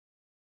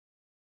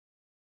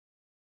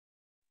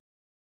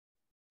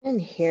And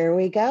here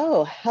we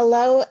go.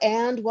 Hello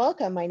and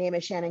welcome. My name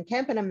is Shannon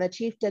Kemp, and I'm the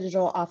Chief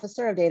Digital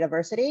Officer of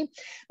DATAVERSITY.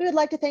 We would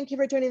like to thank you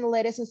for joining the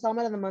latest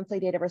installment of the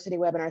monthly DATAVERSITY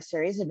webinar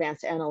series,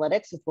 Advanced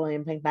Analytics with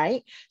William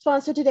McKnight,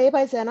 sponsored today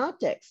by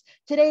ZenOptics.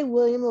 Today,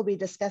 William will be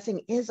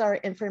discussing, is our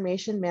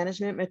information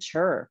management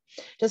mature?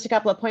 Just a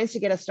couple of points to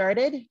get us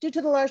started. Due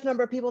to the large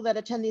number of people that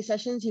attend these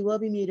sessions, you will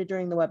be muted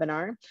during the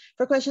webinar.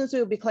 For questions, we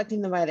will be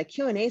collecting them via the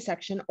Q&A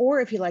section, or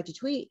if you'd like to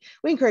tweet,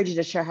 we encourage you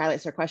to share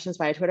highlights or questions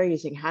via Twitter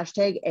using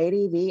hashtag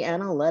ADV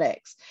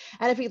Analytics.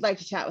 And if you'd like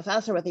to chat with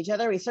us or with each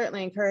other, we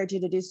certainly encourage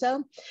you to do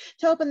so.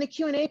 To open the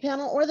Q&A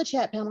panel or the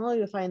chat panel,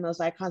 you'll find those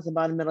icons in the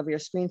bottom middle of your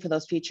screen for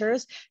those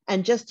features.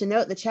 And just to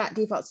note, the chat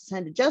defaults to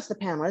send to just the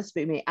panelists,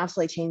 but we may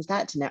absolutely change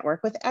that to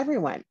network with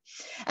everyone.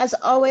 As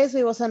always,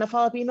 we will send a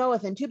follow-up email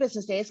within 2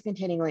 business days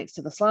containing links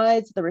to the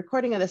slides, the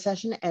recording of the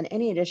session, and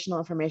any additional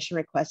information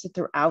requested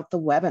throughout the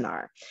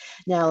webinar.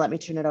 Now, let me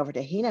turn it over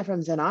to Hina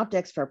from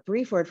ZenOptics for a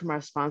brief word from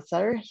our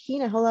sponsor.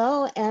 Hina,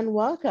 hello and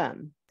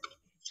welcome.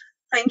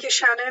 Thank you,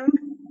 Shannon.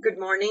 Good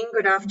morning,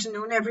 good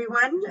afternoon,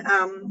 everyone.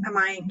 Am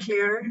I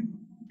clear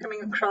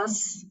coming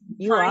across?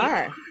 You fine?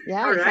 are.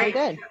 Yeah, all you right.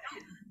 sound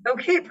good.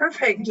 Okay,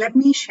 perfect. Let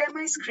me share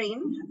my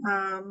screen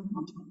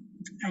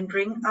and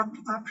bring up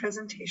our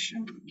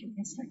presentation. Give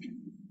me a second.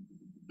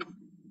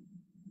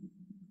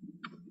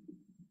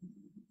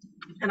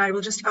 And I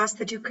will just ask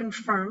that you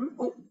confirm.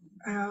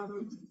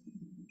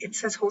 It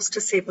says host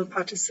disable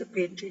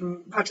participant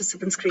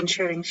screen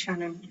sharing,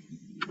 Shannon.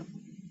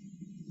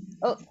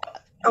 Oh,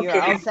 okay.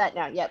 You're all set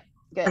now. Yep,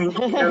 good. Thank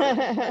you.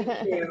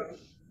 Thank you.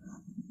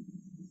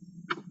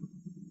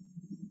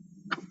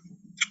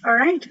 All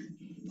right.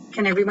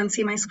 Can everyone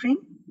see my screen?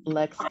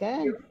 Looks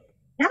good.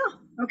 Yeah.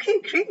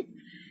 Okay, great.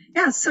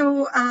 Yeah.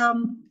 So,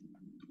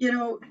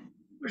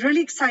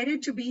 really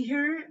excited to be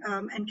here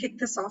and kick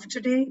this off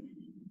today.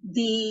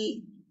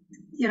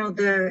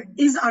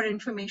 Is our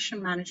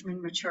information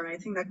management mature? I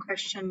think that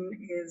question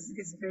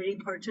is very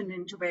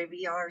pertinent to where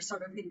we are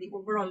sort of in the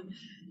overall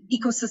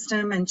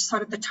ecosystem and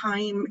sort of the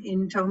time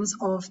in terms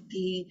of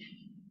the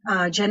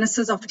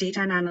genesis of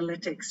data and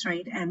analytics,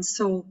 right? And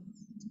so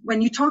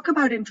when you talk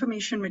about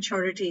information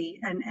maturity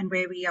and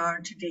where we are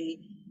today,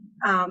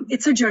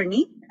 it's a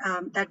journey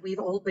that we've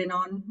all been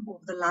on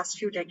over the last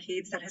few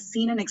decades that has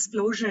seen an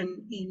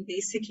explosion in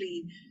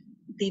basically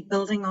the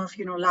building of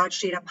large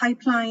data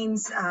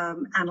pipelines,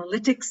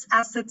 analytics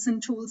assets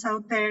and tools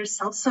out there,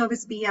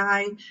 self-service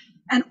BI,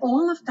 and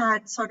all of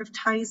that sort of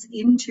ties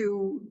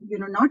into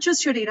not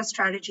just your data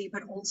strategy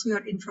but also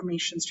your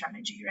information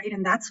strategy, right?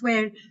 And that's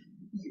where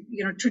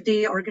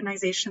today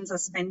organizations are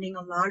spending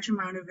a large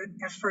amount of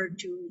effort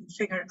to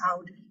figure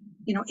out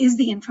is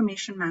the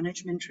information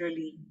management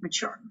really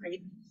mature,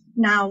 right?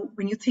 Now,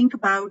 when you think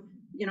about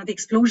the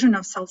explosion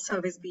of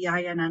self-service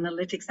BI and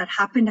analytics that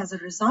happened as a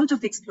result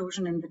of the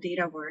explosion in the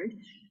data world,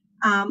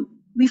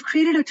 we've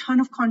created a ton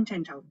of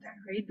content out there,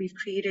 right? We've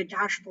created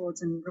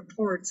dashboards and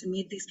reports and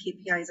made these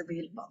KPIs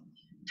available.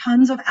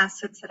 Tons of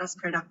assets that are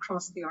spread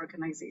across the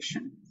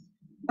organization.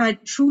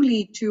 But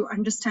truly to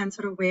understand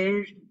sort of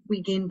where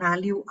we gain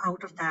value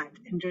out of that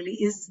and really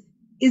is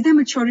there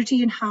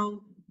maturity in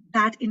how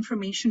that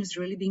information is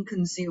really being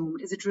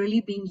consumed? Is it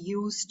really being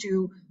used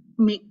to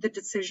make the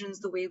decisions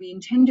the way we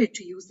intended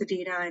to use the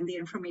data and the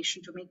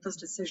information to make those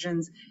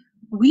decisions?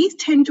 We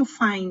tend to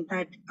find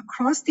that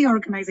across the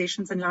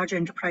organizations and large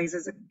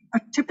enterprises,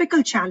 a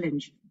typical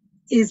challenge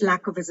is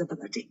lack of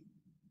visibility.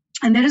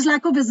 And there is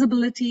lack of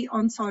visibility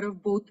on sort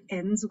of both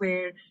ends,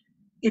 where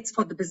it's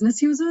for the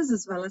business users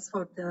as well as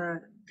for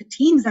the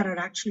teams that are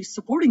actually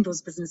supporting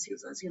those business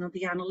users,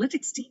 the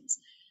analytics teams.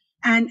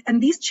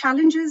 And these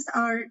challenges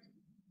are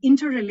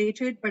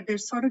interrelated, but they're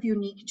sort of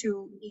unique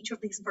to each of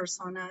these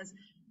personas.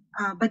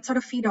 But sort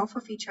of feed off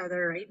of each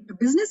other, right? The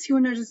business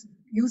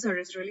user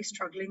is really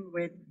struggling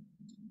with,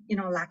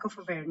 lack of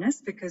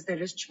awareness because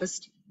there is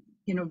just,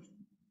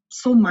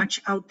 so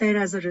much out there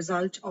as a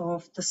result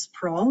of the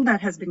sprawl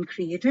that has been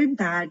created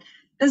that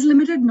there's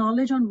limited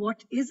knowledge on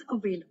what is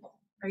available,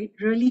 right?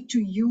 Really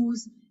to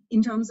use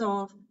in terms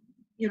of,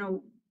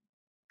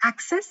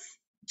 access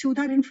to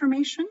that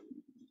information,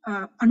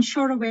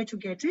 unsure of where to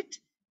get it.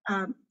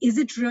 Is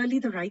it really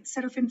the right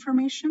set of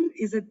information?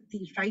 Is it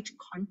the right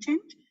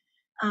content?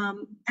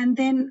 And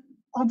then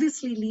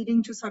obviously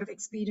leading to sort of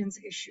experience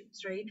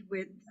issues, right,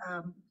 with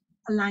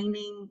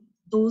aligning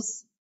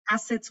those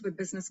assets with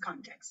business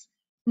context.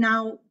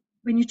 Now,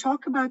 when you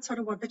talk about sort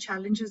of what the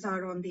challenges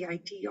are on the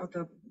IT or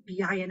the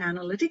BI and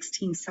analytics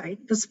team side,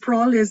 the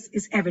sprawl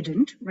is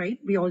evident, right?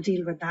 We all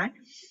deal with that.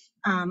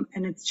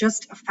 And it's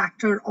just a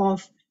factor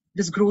of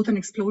this growth and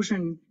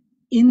explosion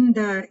in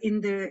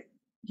the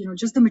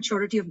just the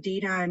maturity of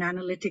data and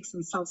analytics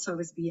and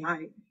self-service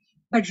BI.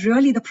 But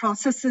really the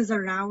processes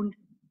around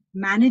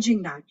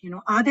managing that,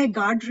 are there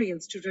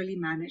guardrails to really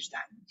manage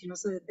that?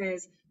 So that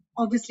there's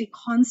obviously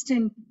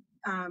constant,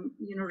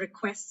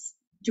 requests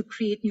to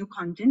create new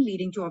content,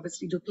 leading to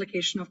obviously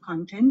duplication of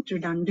content,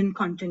 redundant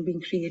content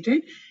being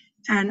created,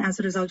 and as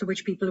a result of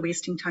which people are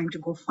wasting time to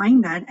go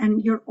find that.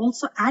 And you're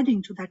also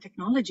adding to that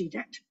technology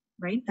debt,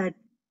 right? That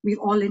we've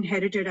all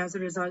inherited as a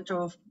result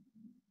of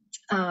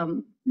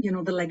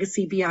the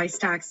legacy BI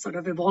stacks sort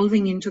of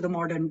evolving into the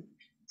modern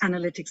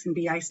analytics and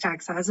BI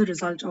stacks as a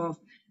result of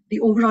the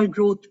overall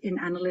growth in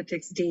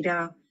analytics,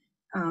 data,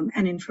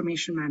 and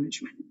information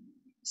management.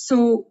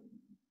 So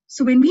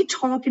when we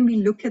talk and we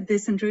look at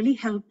this and really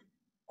help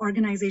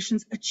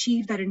organizations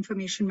achieve that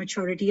information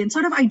maturity and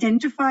sort of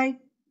identify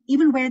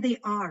even where they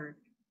are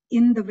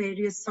in the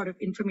various sort of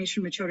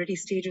information maturity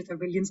stages that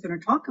William's going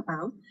to talk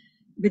about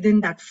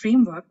within that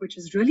framework, which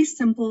is really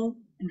simple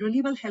and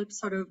really will help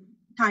sort of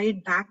tie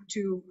it back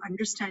to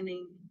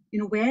understanding,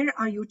 where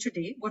are you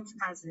today, what's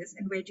as is,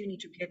 and where do you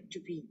need to get to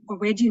be, or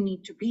where do you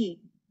need to be?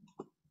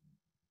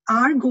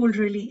 Our goal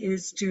really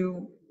is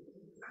to,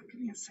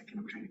 give me a second,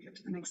 I'm trying to get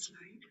to the next slide.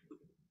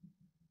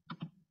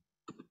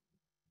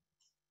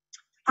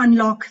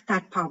 Unlock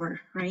that power,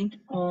 right,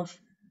 of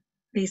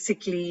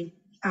basically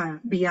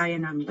BI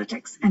and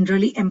analytics and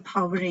really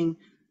empowering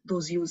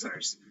those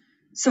users.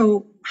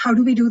 So how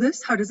do we do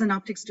this? How does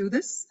Xenoptics do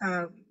this?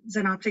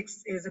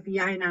 Xenoptics is a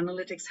BI and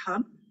analytics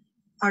hub.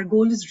 Our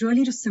goal is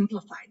really to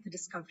simplify the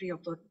discovery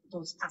of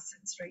those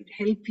assets, right?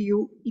 Help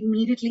you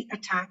immediately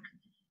attack,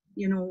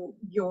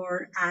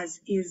 your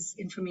as-is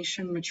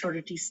information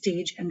maturity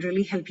stage and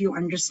really help you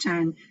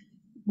understand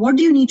what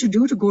do you need to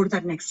do to go to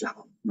that next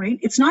level, right?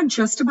 It's not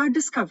just about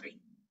discovery.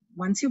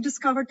 Once you've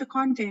discovered the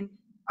content,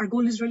 our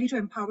goal is really to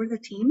empower the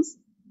teams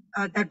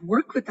that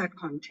work with that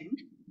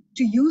content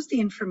to use the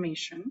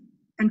information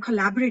and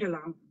collaborate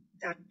along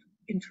that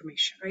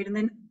information, right? And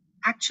then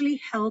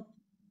actually help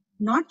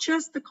not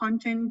just the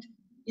content,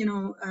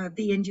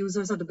 the end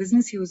users or the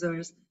business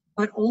users,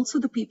 but also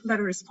the people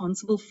that are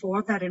responsible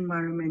for that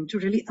environment to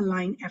really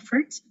align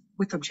efforts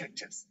with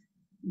objectives,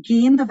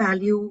 gain the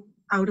value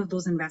out of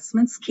those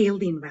investments, scale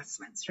the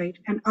investments, right?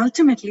 And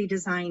ultimately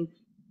design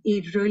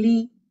a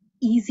really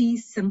easy,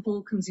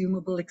 simple,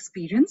 consumable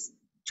experience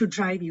to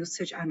drive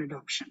usage and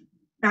adoption.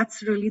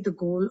 That's really the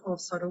goal of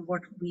sort of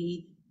what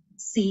we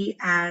see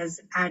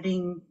as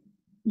adding,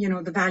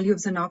 the value of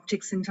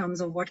Xenoptics in terms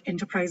of what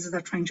enterprises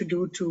are trying to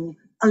do to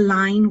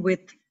align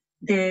with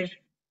their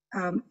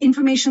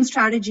information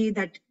strategy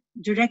that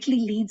directly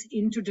leads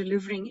into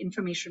delivering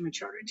information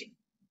maturity.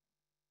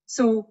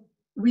 So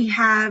we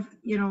have,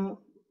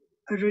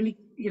 a really,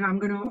 I'm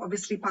going to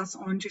obviously pass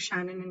on to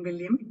Shannon and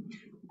William,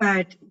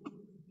 but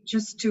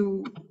just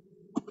to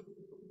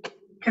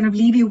kind of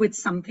leave you with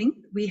something,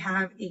 we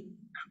have a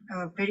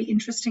very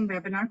interesting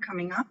webinar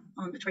coming up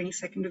on the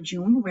 22nd of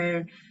June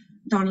where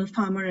Donald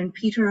Palmer and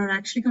Peter are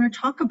actually going to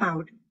talk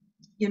about,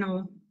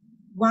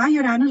 why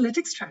your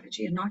analytics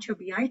strategy and not your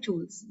BI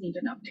tools need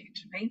an update,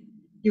 right?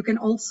 You can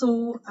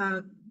also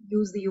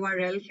use the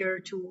URL here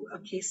to a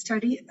case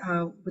study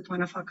with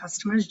one of our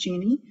customers,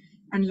 Janie,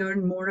 and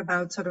learn more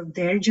about sort of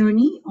their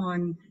journey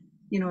on,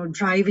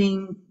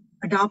 driving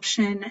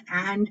adoption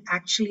and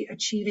actually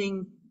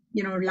achieving,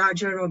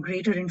 larger or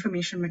greater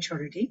information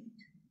maturity.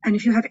 And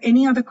if you have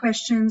any other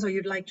questions or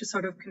you'd like to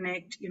sort of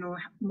connect,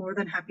 more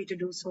than happy to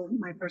do so.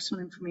 My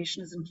personal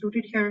information is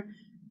included here.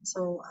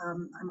 So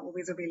I'm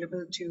always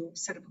available to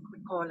set up a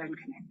quick call and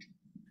connect.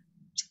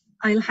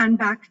 I'll hand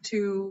back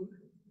to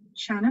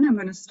Shannon. I'm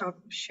going to stop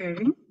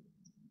sharing.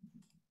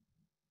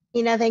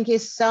 Hina, thank you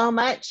so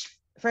much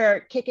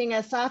for kicking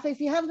us off. If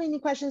you have any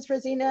questions for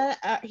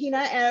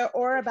Hina,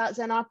 or about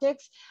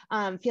Xenoptics,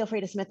 feel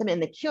free to submit them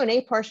in the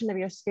Q&A portion of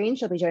your screen.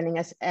 She'll be joining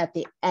us at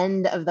the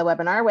end of the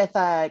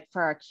webinar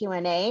for our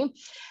Q&A.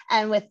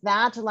 And with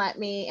that, let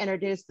me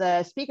introduce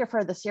the speaker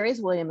for the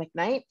series, William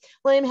McKnight.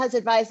 William has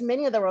advised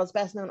many of the world's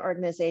best known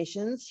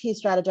organizations. He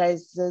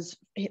strategizes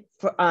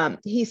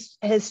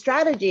his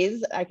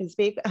strategies, I can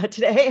speak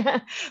today,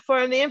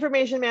 form the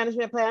information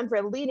management plan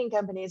for leading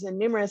companies in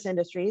numerous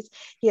industries.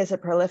 He is a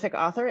prolific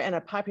author and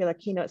a popular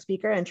keynote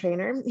speaker and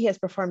trainer. He has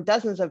performed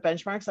dozens of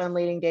benchmarks on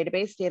leading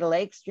database, data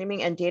lake,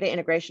 streaming, and data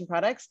integration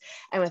products.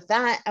 And with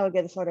that, I will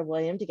give the floor to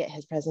William to get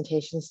his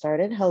presentation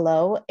started.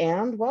 Hello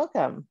and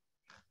welcome.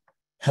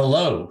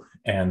 Hello,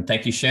 and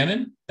thank you,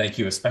 Shannon. Thank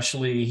you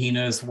especially,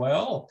 Hina, as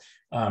well.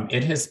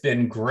 It has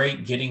been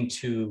great getting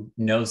to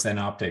know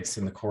Xenoptics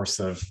in the course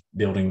of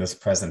building this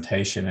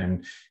presentation.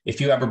 And if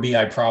you have a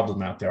BI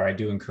problem out there, I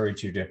do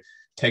encourage you to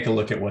take a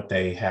look at what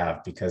they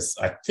have, because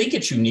I think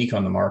it's unique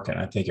on the market.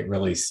 I think it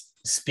really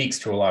speaks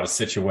to a lot of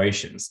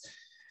situations.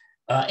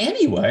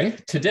 Anyway,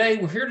 today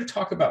we're here to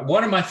talk about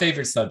one of my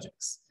favorite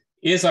subjects.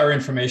 Is our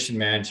information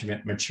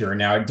management mature?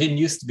 Now, it didn't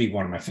used to be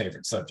one of my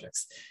favorite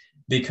subjects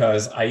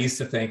because I used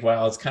to think,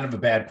 well, it's kind of a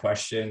bad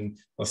question.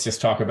 Let's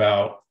just talk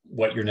about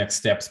what your next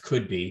steps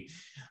could be.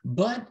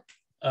 But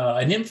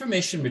an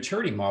information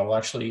maturity model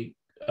actually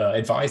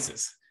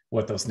advises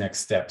what those next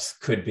steps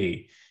could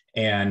be.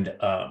 And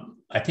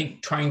I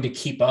think trying to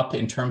keep up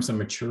in terms of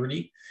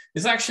maturity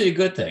is actually a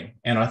good thing.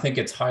 And I think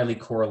it's highly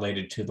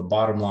correlated to the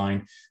bottom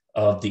line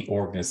of the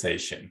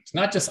organization. It's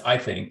not just I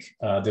think,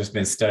 there's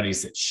been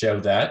studies that show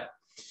that.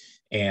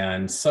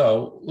 And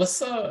so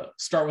let's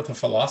start with a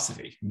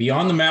philosophy.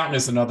 Beyond the mountain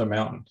is another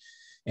mountain.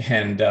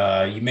 And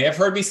you may have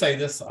heard me say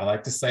this. I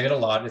like to say it a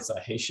lot. It's a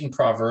Haitian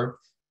proverb.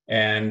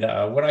 And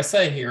what I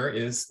say here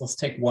is let's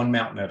take one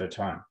mountain at a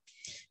time.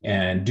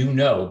 And do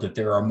know that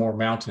there are more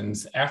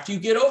mountains after you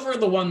get over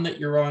the one that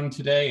you're on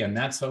today, and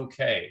that's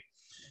okay.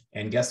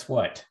 And guess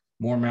what?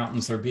 More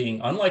mountains are being,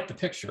 unlike the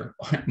picture,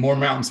 more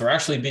mountains are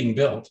actually being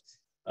built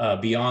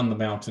beyond the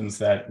mountains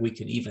that we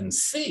can even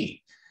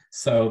see.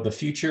 So the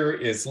future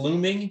is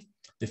looming.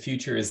 The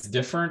future is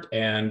different.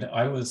 And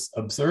I was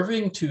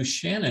observing to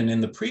Shannon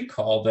in the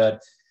pre-call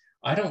that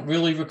I don't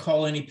really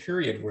recall any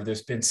period where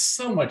there's been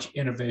so much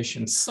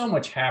innovation, so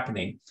much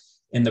happening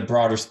in the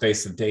broader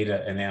space of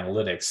data and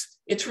analytics.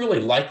 It's really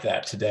like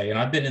that today. And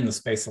I've been in the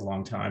space a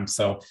long time.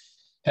 So,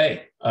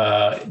 hey,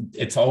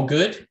 it's all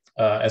good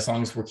as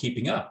long as we're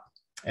keeping up.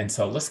 And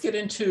so let's get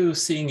into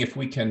seeing if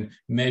we can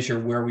measure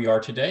where we are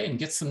today and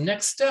get some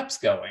next steps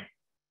going.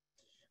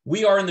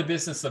 We are in the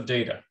business of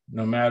data.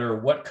 No matter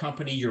what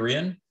company you're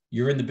in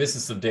the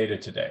business of data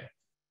today.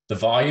 The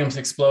volume's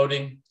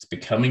exploding. It's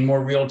becoming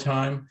more real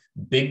time.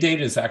 Big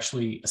data is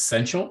actually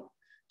essential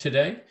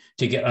today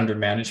to get under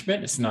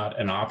management. It's not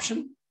an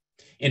option.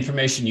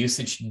 Information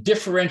usage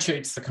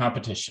differentiates the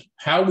competition.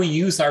 How we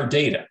use our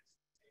data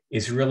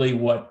is really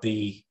what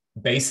the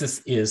basis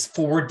is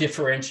for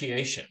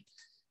differentiation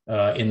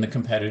in the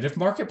competitive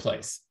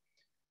marketplace.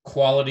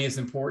 Quality is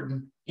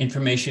important.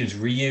 Information is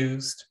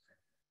reused.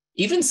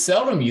 Even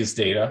seldom used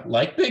data,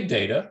 like big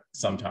data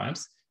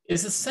sometimes,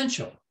 is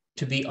essential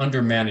to be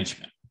under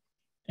management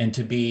and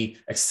to be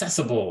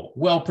accessible,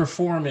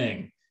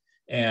 well-performing,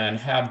 and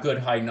have good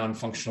high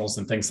non-functionals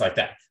and things like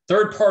that.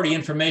 Third-party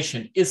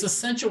information is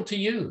essential to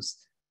use.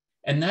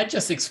 And that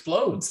just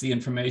explodes the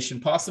information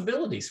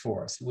possibilities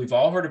for us. We've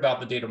all heard about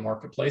the data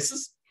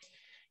marketplaces,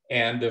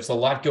 and there's a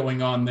lot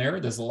going on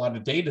there. There's a lot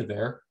of data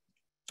there.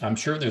 I'm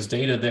sure there's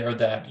data there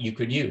that you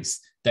could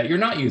use that you're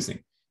not using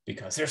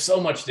because there's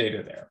so much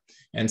data there.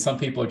 And some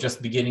people are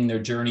just beginning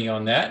their journey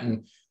on that.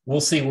 And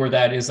we'll see where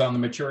that is on the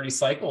maturity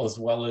cycle, as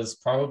well as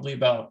probably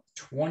about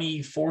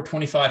 24,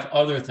 25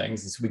 other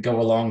things as we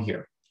go along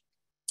here.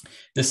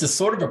 This is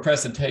sort of a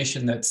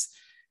presentation that's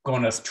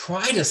going to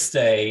try to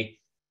stay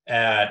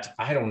at,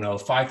 I don't know,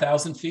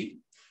 5,000 feet,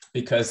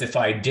 because if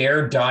I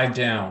dare dive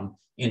down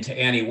into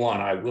any one,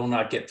 I will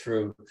not get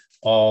through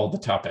all the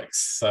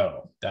topics.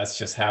 So that's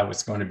just how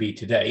it's going to be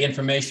today.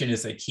 Information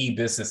is a key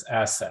business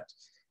asset.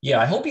 Yeah,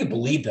 I hope you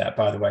believe that,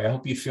 by the way. I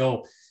hope you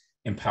feel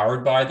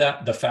empowered by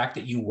that, the fact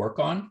that you work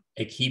on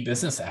a key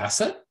business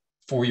asset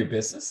for your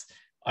business.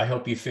 I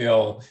hope you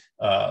feel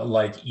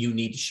like you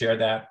need to share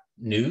that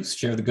news,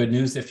 share the good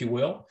news, if you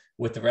will,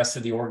 with the rest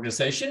of the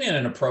organization in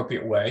an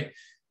appropriate way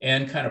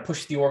and kind of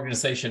push the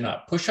organization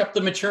up, push up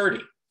the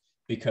maturity,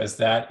 because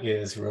that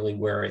is really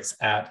where it's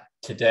at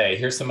today.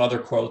 Here's some other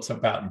quotes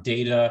about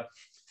data.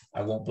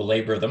 I won't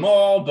belabor them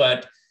all,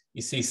 but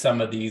you see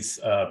some of these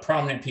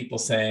prominent people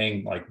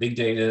saying like big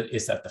data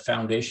is at the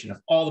foundation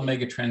of all the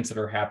mega trends that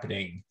are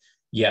happening.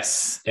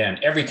 Yes, and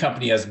every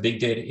company has big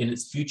data in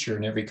its future,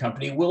 and every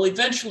company will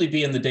eventually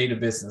be in the data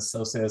business.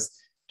 So says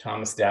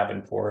Thomas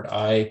Davenport.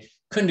 I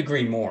couldn't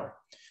agree more.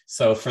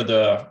 So for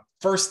the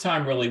first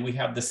time, really, we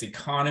have this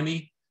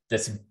economy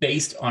that's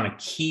based on a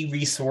key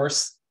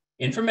resource,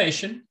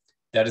 information,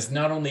 that is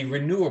not only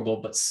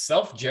renewable, but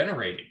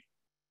self-generating.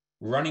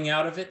 Running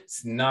out of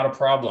it's not a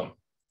problem.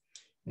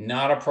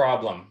 Not a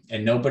problem.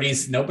 And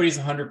nobody's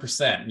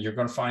 100%. You're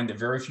going to find that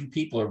very few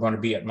people are going to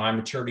be at my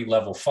maturity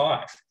level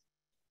 5.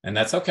 And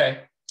that's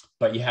okay.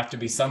 But you have to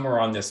be somewhere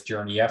on this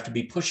journey. You have to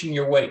be pushing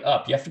your way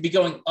up. You have to be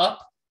going up,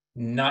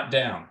 not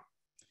down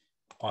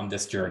on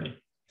this journey.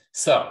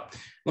 So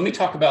let me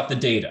talk about the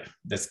data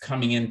that's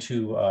coming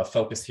into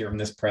focus here in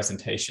this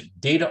presentation.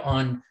 Data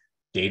on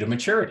data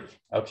maturity.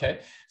 Okay.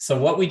 So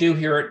what we do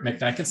here at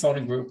McKnight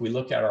Consulting Group, we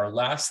look at our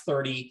last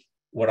 30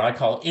 what I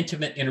call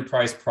intimate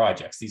enterprise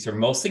projects. These are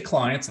mostly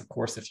clients. Of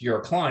course, if you're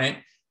a client,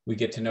 we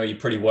get to know you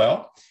pretty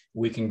well.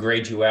 We can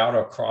grade you out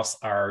across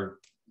our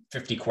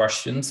 50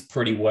 questions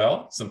pretty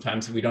well.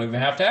 Sometimes we don't even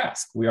have to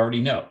ask. We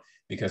already know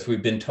because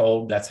we've been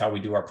told that's how we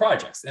do our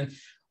projects. And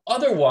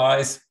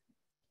otherwise,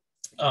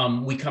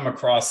 we come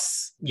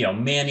across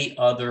many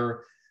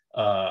other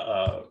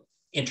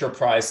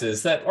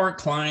enterprises that aren't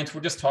clients.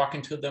 We're just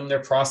talking to them, they're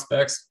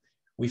prospects.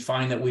 We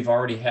find that we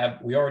already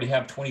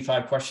have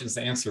 25 questions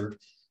answered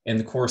in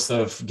the course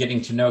of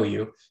getting to know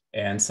you.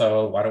 And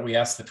so why don't we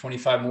ask the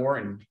 25 more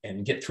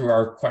and get through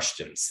our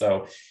questions?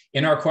 So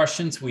in our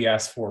questions, we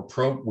ask for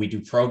we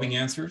do probing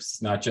answers,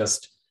 not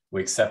just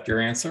we accept your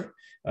answer,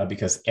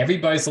 because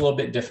everybody's a little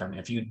bit different.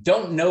 If you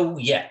don't know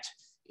yet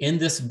in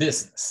this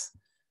business,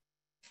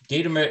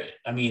 data,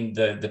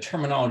 the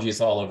terminology is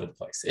all over the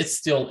place. It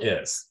still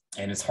is,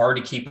 and it's hard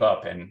to keep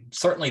up. And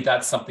certainly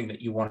that's something that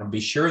you want to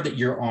be sure that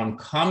you're on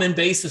common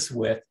basis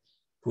with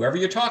whoever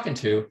you're talking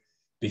to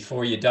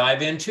before you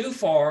dive in too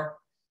far,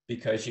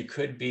 because you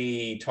could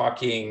be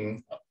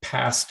talking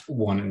past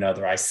one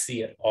another. I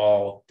see it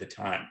all the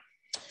time.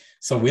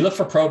 So we look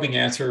for probing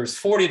answers.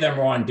 40 of them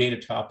are on data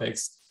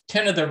topics.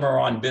 10 of them are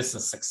on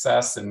business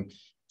success. And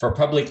for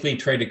publicly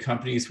traded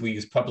companies, we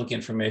use public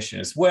information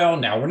as well.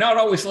 Now, we're not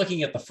always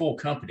looking at the full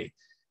company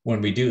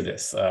when we do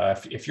this.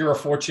 If you're a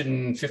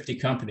Fortune 50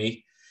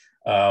 company,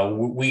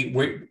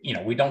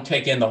 We don't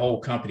take in the whole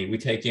company. We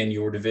take in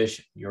your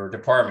division, your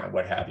department,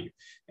 what have you,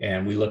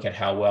 and we look at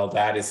how well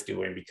that is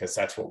doing, because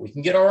that's what we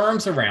can get our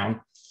arms around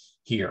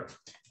here.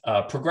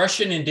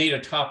 Progression in data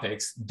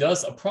topics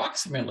does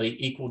approximately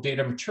equal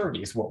data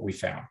maturity, is what we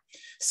found.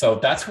 So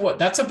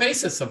that's a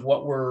basis of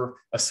what we're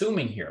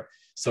assuming here.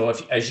 So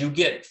as you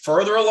get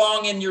further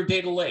along in your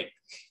data lake,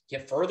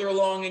 get further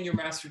along in your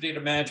master data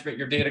management,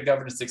 your data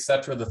governance, et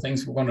cetera, the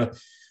things we're going to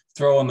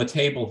throw on the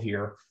table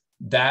here,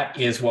 that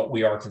is what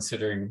we are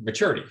considering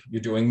maturity.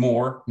 You're doing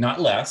more,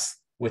 not less,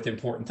 with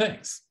important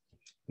things.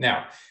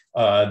 Now,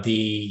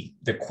 the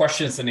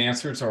questions and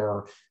answers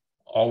are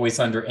always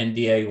under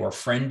NDA or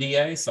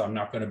FRIEND-DA, so I'm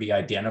not going to be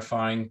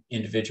identifying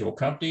individual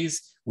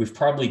companies. We've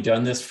probably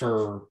done this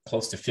for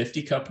close to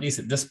 50 companies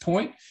at this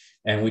point,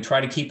 and we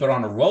try to keep it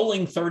on a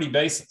rolling 30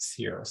 basis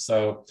here.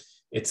 So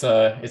it's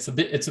a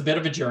bit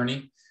of a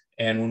journey.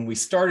 And when we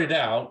started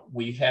out,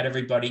 we had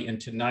everybody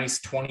into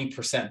nice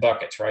 20%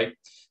 buckets, right?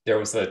 There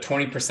was a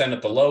 20%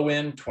 at the low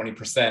end,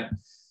 20%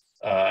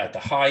 at the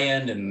high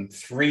end, and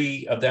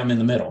 3 of them in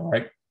the middle,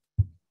 right?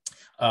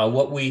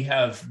 What we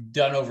have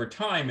done over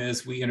time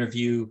is we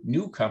interview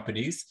new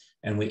companies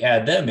and we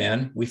add them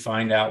in. We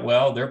find out,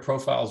 well, their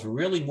profile is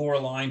really more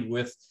aligned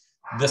with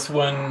this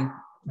one,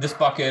 this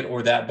bucket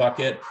or that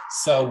bucket.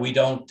 So we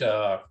didn't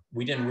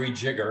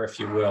rejigger, if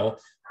you will,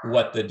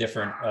 what the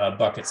different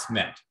buckets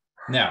meant.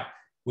 Now,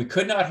 we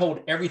could not hold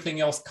everything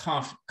else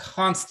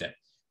constant,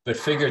 but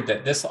figured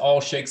that this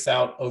all shakes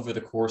out over the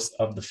course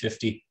of the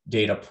 50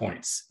 data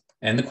points.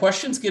 And the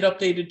questions get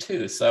updated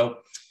too. So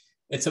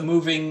it's a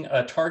moving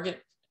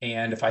target.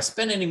 And if I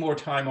spend any more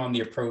time on the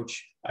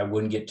approach, I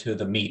wouldn't get to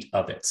the meat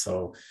of it.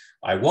 So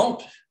I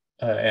won't.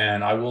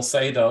 And I will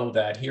say, though,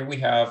 that here we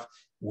have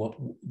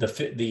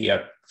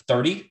the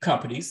 30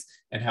 companies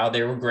and how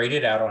they were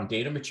graded out on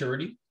data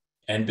maturity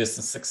and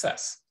business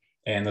success.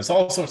 And there's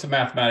all sorts of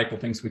mathematical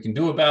things we can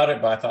do about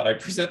it, but I thought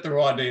I'd present the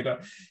raw data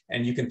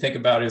and you can think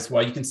about it as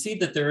well. You can see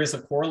that there is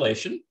a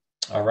correlation.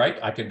 All right,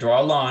 I could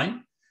draw a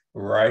line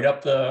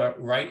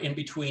right in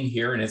between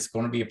here, and it's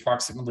going to be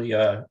approximately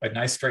a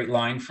nice straight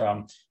line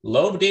from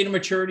low data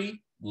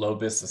maturity, low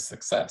business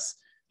success,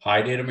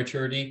 high data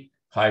maturity,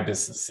 high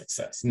business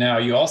success. Now,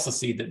 you also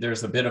see that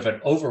there's a bit of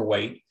an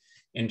overweight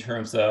in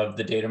terms of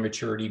the data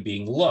maturity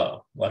being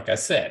low. Like I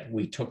said,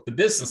 we took the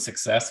business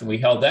success and we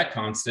held that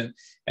constant,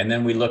 and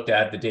then we looked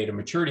at the data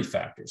maturity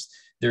factors.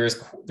 There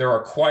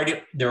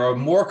are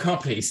more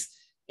companies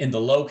in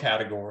the low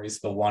categories,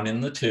 the 1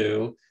 and the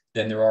 2,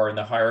 than there are in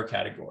the higher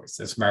categories.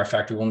 As a matter of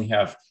fact, we only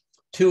have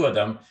 2 of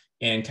them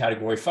in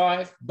category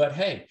 5, but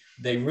hey,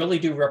 they really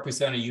do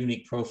represent a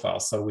unique profile.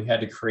 So we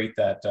had to create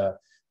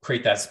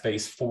that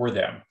space for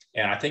them.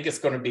 And I think it's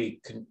going to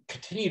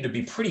continue to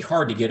be pretty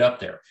hard to get up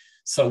there.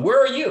 So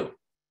where are you?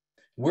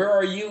 Where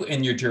are you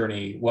in your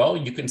journey? Well,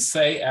 you can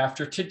say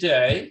after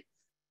today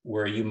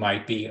where you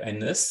might be in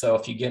this. So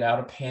if you get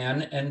out a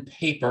pen and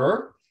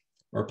paper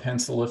or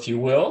pencil, if you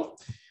will,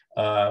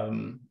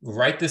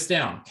 write this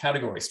down: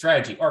 category,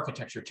 strategy,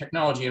 architecture,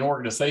 technology, and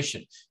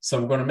organization. So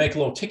we're going to make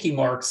little ticky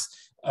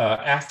marks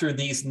after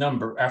these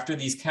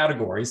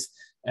categories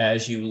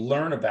as you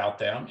learn about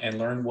them and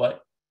learn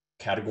what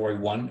category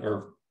 1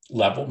 or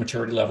level,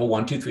 maturity level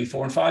 1, 2, 3,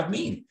 4, and 5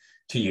 mean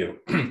to you.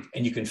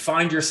 And you can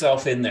find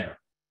yourself in there.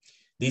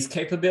 These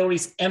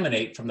capabilities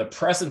emanate from the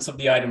presence of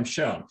the item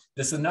shown.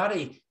 This is not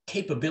a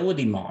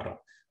capability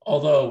model,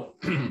 although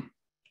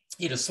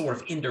it is sort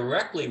of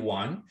indirectly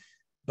one.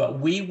 But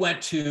we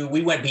went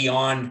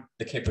beyond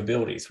the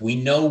capabilities. We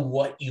know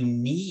what you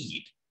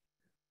need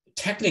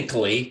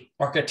technically,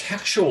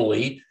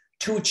 architecturally,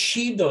 to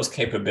achieve those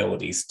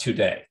capabilities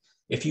today.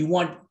 If you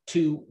want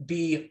to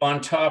be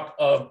on top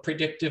of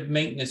predictive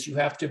maintenance, you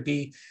have to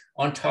be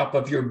on top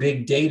of your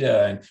big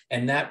data.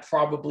 And that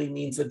probably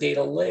means a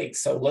data lake.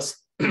 So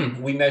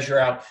we measure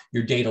out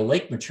your data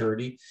lake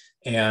maturity,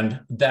 and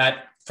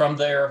that from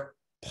there,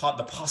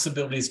 the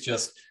possibilities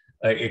just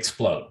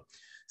explode.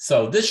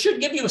 So this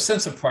should give you a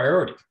sense of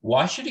priority.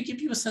 Why should it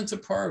give you a sense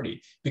of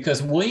priority?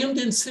 Because William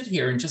didn't sit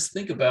here and just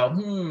think about,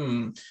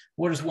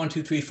 what does 1,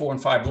 2, 3, 4,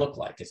 and 5 look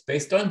like? It's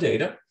based on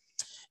data.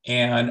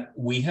 And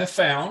we have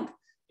found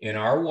in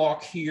our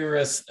walk here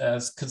as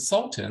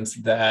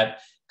consultants that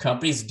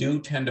companies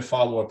do tend to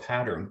follow a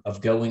pattern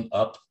of going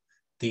up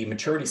the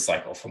maturity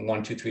cycle from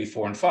 1, 2, 3,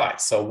 4, and 5.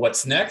 So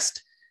what's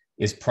next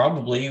is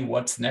probably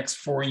what's next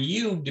for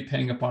you,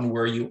 depending upon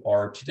where you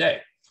are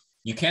today.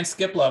 You can't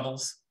skip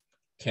levels.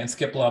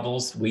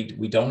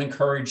 We don't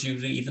encourage you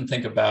to even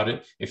think about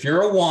it. If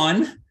you're a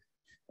 1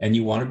 and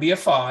you want to be a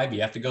 5,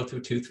 you have to go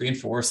through 2, 3, and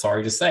 4,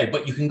 sorry to say,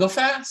 but you can go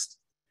fast.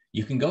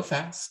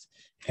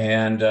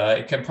 And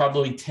it can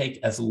probably take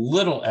as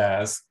little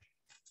as,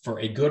 for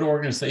a good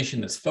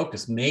organization that's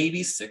focused,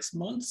 maybe 6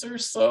 months or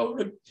so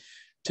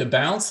to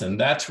bounce. And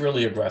that's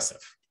really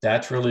aggressive.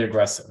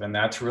 And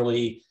that's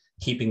really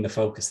keeping the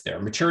focus there.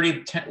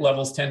 Maturity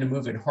levels tend to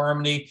move in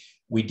harmony.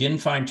 We didn't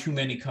find too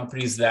many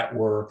companies that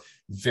were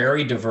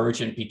very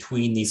divergent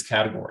between these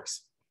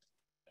categories.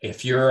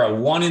 If you're a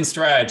 1 in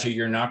strategy,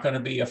 you're not going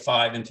to be a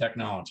 5 in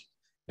technology.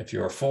 If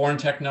you're a 4 in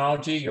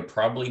technology, you're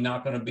probably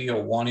not going to be a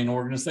 1 in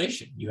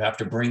organization. You have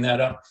to bring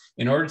that up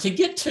in order to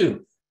get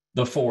to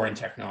the 4 in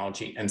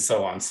technology and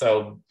so on.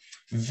 So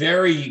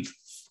very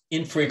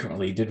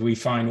infrequently did we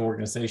find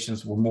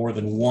organizations with more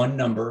than one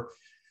number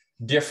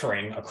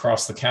differing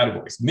across the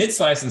categories.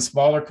 Mid-sized and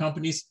smaller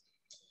companies,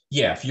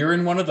 yeah, if you're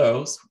in one of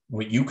those,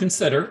 what you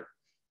consider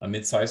a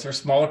mid-sized or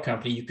smaller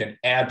company, you can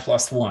add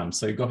 +1.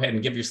 So you go ahead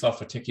and give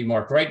yourself a ticking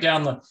mark right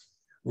down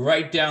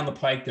the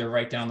pike there,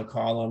 right down the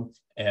column.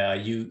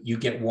 You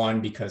get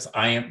 1 because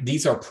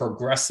these are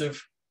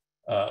progressive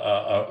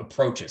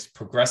approaches,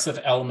 progressive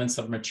elements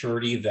of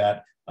maturity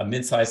that a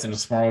mid-sized and a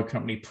smaller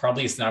company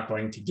probably is not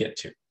going to get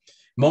to.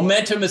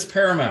 Momentum is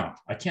paramount.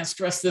 I can't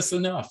stress this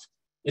enough.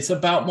 It's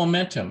about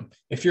momentum.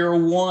 If you're a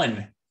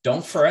 1,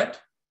 don't fret,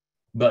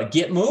 but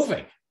get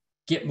moving.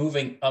 Get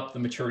moving up the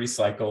maturity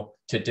cycle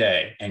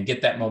today and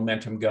get that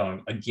momentum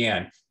going.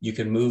 Again, you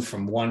can move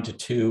from 1 to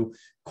 2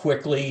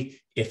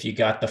 quickly if you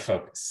got the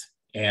focus.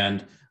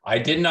 And I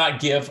did not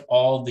give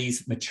all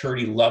these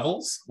maturity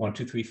levels, 1,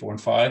 2, 3, 4,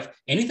 and 5,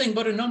 anything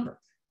but a number.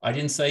 I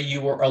didn't say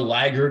you were a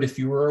laggard if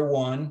you were a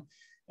 1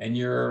 and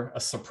you're a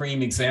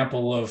supreme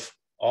example of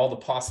all the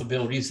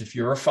possibilities if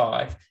you're a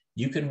 5.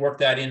 You can work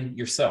that in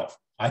yourself.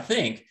 I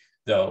think,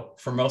 though,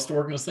 for most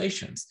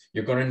organizations,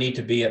 you're going to need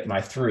to be at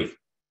my 3.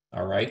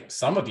 All right.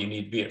 Some of you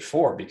need to be at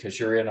 4 because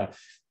you're in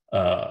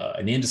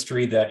an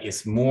industry that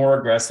is more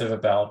aggressive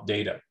about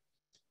data.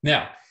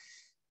 Now,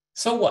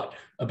 so what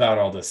about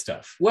all this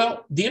stuff?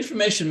 Well, the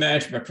information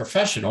management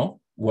professional,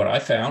 what I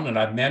found, and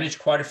I've managed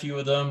quite a few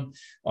of them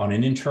on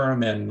an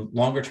interim and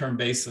longer term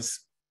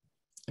basis,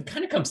 it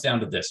kind of comes down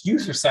to this: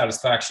 user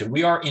satisfaction.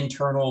 We are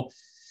internal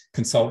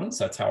consultants.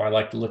 That's how I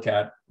like to look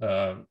at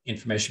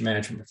information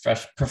management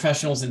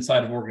professionals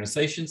inside of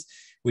organizations.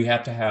 We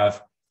have to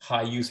have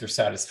high user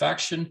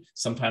satisfaction.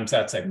 Sometimes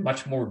that's a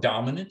much more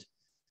dominant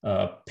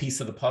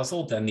piece of the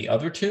puzzle than the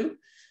other two.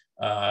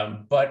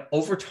 But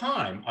over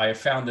time, I have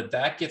found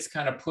that gets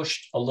kind of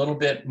pushed a little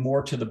bit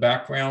more to the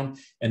background,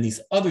 and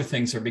these other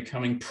things are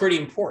becoming pretty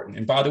important.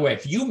 And by the way,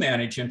 if you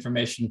manage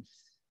information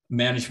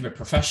management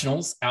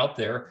professionals out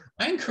there,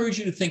 I encourage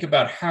you to think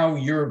about how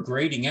you're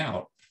grading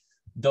out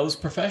those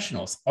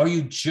professionals. Are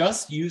you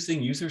just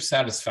using user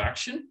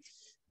satisfaction?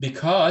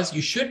 Because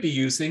you should be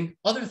using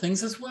other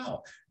things as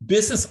well.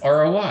 Business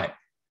ROI.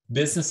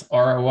 Business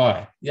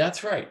ROI. Yeah,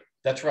 that's right.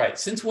 That's right.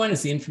 Since when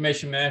has the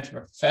information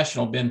management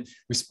professional been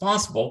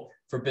responsible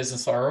for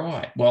business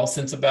ROI? Well,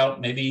 since about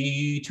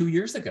maybe 2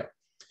 years ago.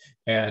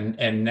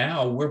 And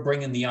now we're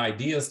bringing the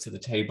ideas to the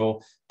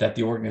table that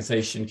the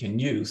organization can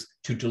use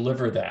to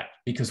deliver that,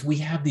 because we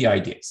have the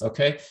ideas,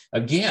 okay?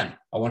 Again,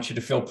 I want you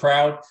to feel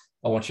proud.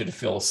 I want you to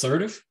feel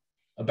assertive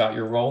about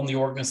your role in the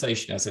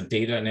organization as a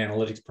data and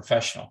analytics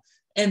professional.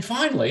 And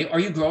finally, are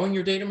you growing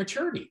your data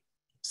maturity?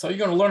 So you're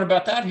going to learn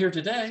about that here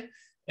today.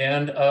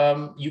 And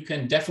you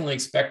can definitely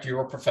expect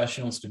your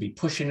professionals to be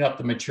pushing up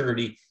the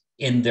maturity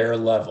in their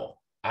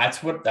level.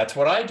 That's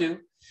what I do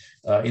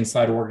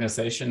inside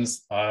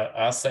organizations.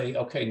 I'll say,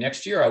 okay,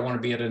 next year I want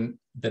to be at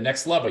the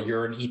next level.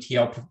 You're an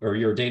ETL or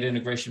you're a data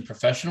integration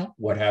professional,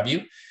 what have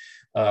you.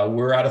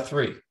 We're at a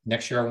 3.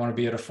 Next year I want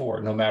to be at a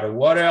 4. No matter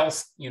what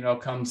else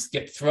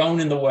get thrown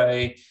in the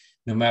way,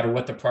 no matter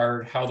what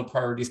how the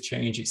priorities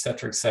change, et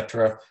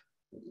cetera,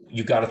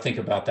 you got to think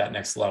about that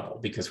next level,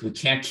 because we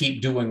can't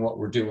keep doing what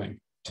we're doing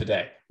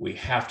today. We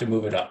have to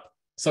move it up.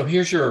 So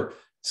here's your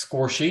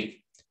score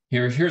sheet.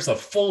 Here's a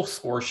full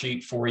score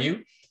sheet for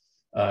you.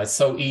 It's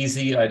so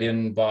easy. I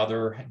didn't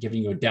bother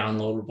giving you a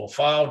downloadable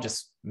file.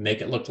 Just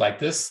make it look like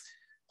this.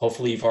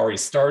 Hopefully you've already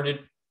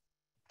started.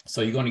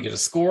 So you're going to get a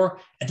score,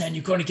 and then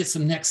you're going to get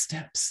some next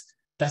steps.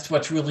 That's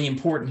what's really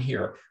important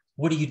here.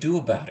 What do you do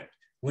about it?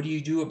 What do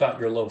you do about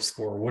your low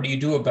score? What do you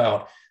do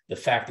about the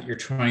fact that you're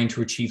trying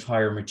to achieve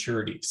higher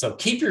maturity? So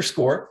keep your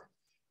score,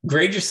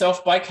 grade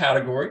yourself by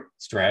category: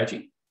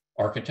 strategy,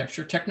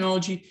 architecture,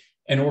 technology,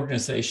 and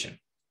organization.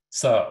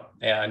 So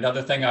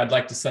another thing I'd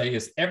like to say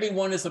is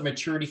everyone is a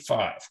maturity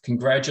 5.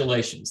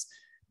 Congratulations.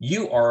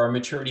 You are a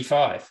maturity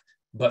 5,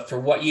 but for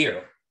what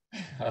year?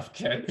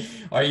 Okay.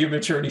 Are you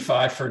maturity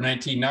 5 for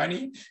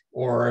 1990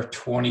 or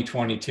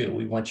 2022?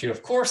 We want you,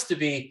 of course, to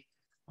be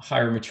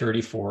higher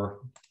maturity for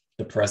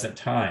the present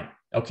time.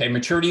 Okay.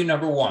 Maturity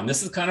number 1.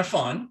 This is kind of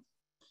fun.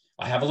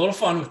 I have a little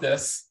fun with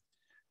this.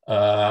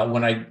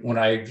 When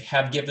I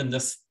have given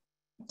this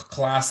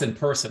class in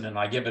person, and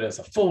I give it as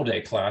a full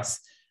day class,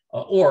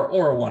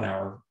 or a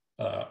 1-hour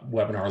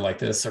webinar like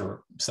this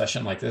or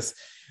session like this,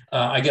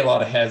 I get a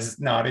lot of heads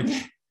nodding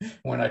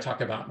when I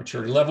talk about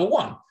maturity level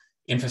 1.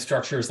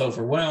 Infrastructure is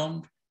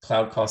overwhelmed,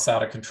 cloud costs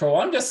out of control.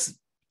 I'm just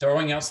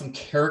throwing out some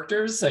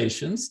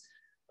characterizations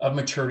of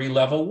maturity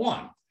level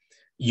 1.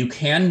 You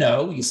can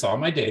know, you saw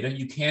my data,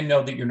 you can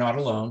know that you're not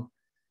alone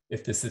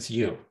if this is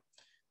you.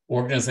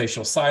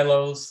 Organizational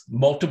silos,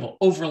 multiple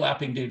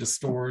overlapping data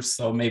stores,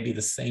 so maybe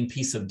the same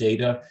piece of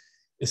data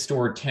is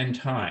stored 10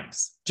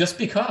 times, just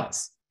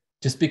because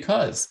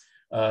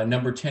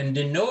number 10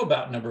 didn't know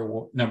about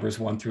numbers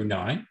 1 through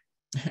 9,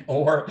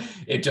 or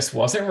it just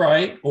wasn't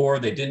right, or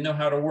they didn't know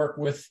how to work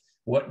with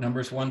what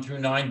numbers 1 through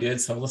 9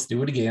 did. So let's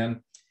do it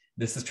again.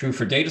 This is true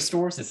for data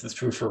stores. This is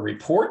true for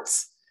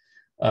reports.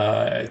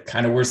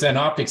 Kind of where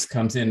Zenoptics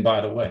comes in,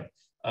 by the way.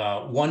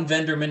 One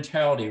vendor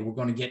mentality. We're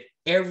going to get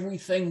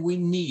everything we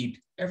need,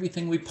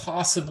 everything we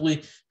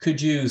possibly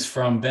could use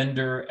from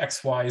vendor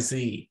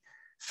XYZ,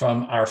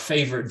 from our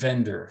favorite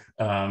vendor.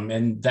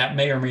 And that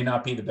may or may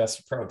not be the best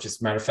approach.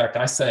 As a matter of fact,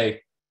 I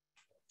say,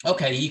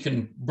 okay, you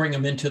can bring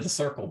them into the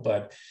circle,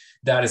 but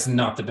that is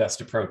not the best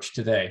approach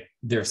today.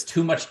 There's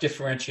too much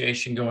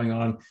differentiation going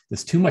on.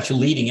 There's too much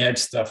leading edge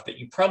stuff that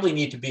you probably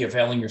need to be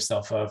availing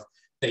yourself of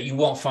that you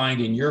won't find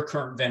in your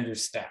current vendor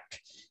stack.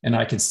 And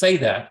I can say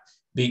that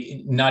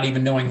not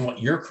even knowing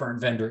what your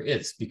current vendor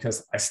is,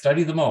 because I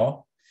study them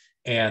all,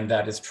 and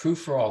that is true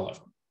for all of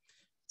them.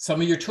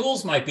 Some of your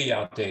tools might be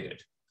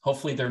outdated.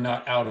 Hopefully they're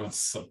not out of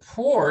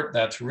support.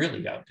 That's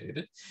really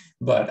outdated.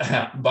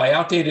 But by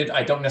outdated,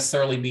 I don't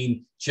necessarily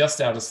mean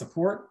just out of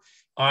support.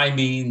 I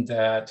mean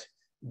that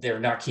they're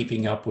not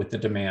keeping up with the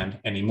demand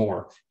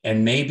anymore.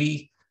 And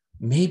maybe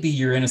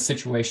you're in a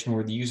situation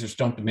where the users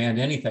don't demand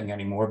anything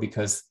anymore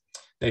because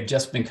they've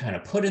just been kind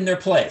of put in their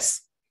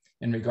place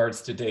in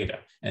regards to data.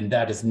 And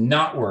that is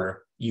not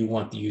where you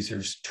want the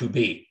users to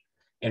be.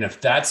 And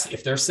if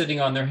they're sitting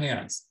on their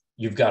hands,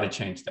 you've got to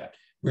change that.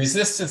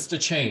 Resistance to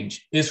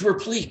change is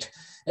replete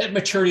at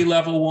maturity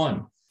level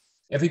 1.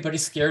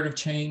 Everybody's scared of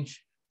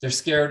change. They're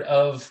scared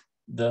of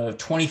the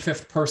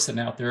 25th person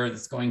out there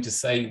that's going to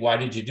say, why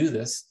did you do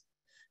this?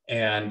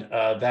 And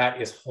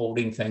that is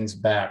holding things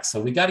back.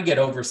 So we got to get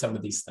over some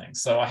of these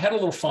things. So I had a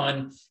little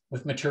fun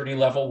with maturity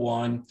level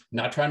 1,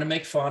 not trying to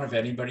make fun of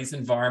anybody's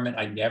environment.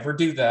 I never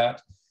do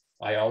that.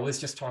 I always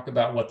just talk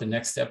about what the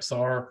next steps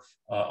are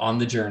on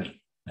the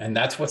journey. And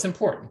that's what's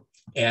important.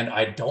 And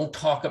I don't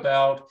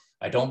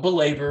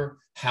belabor,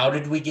 how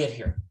did we get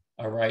here?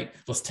 All right,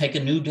 let's take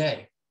a new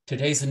day.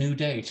 Today's a new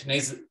day.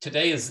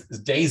 Today is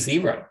day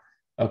 0.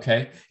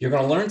 Okay, you're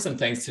going to learn some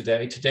things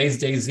today. Today's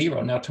day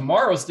 0. Now,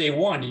 tomorrow's day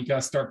 1. You got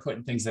to start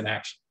putting things in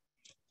action.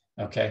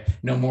 Okay,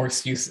 no more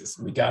excuses.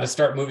 We got to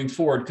start moving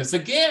forward because,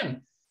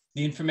 again,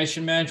 the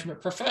information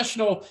management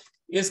professional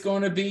is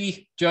going to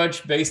be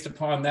judged based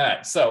upon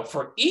that. So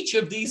for each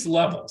of these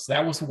levels,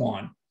 that was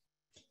 1.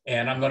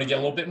 And I'm going to get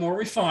a little bit more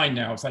refined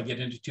now as I get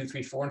into 2,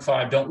 3, 4, and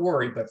 5. Don't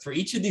worry. But for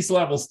each of these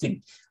levels,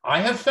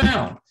 I have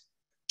found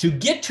to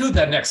get to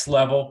the next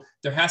level,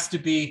 there has to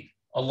be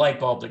a light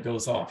bulb that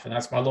goes off. And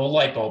that's my little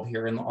light bulb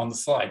here on the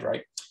slide,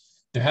 right?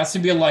 There has to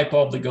be a light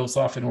bulb that goes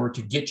off in order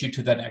to get you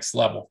to the next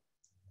level.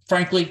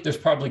 Frankly, there's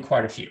probably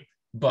quite a few.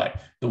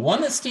 But the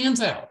one that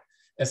stands out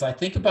as I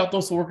think about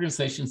those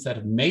organizations that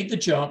have made the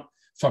jump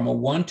from a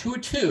 1 to a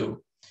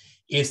 2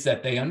 is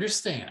that they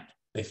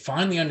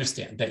finally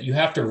understand that you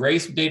have to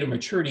raise data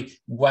maturity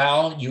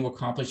while you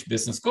accomplish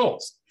business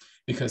goals,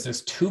 because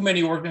there's too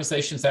many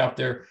organizations out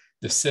there.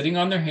 They're sitting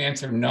on their hands.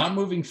 They're not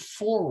moving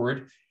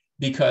forward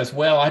because,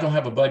 well, I don't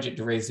have a budget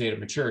to raise data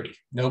maturity.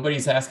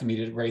 Nobody's asking me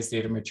to raise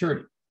data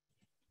maturity.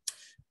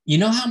 You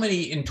know how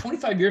many, in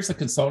 25 years of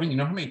consulting, you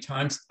know how many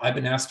times I've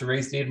been asked to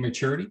raise data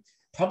maturity?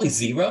 Probably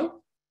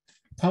zero.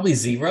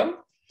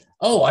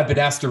 Oh, I've been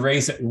asked to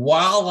raise it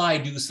while I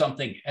do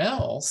something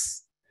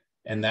else,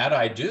 and that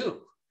I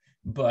do.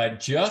 But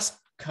just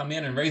come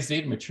in and raise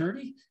data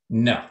maturity?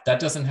 No, that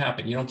doesn't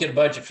happen. You don't get a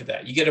budget for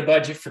that. You get a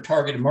budget for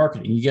targeted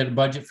marketing. You get a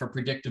budget for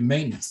predictive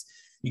maintenance.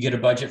 You get a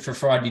budget for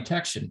fraud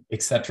detection,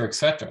 et cetera,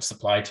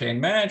 supply chain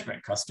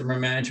management, customer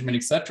management,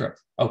 et cetera.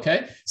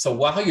 Okay, so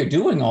while you're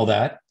doing all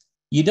that,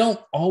 you don't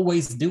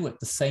always do it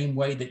the same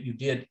way that you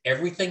did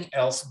everything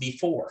else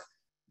before.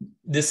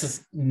 This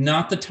is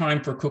not the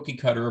time for cookie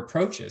cutter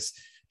approaches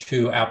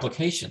to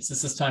applications.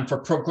 This is time for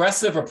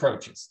progressive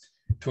approaches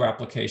to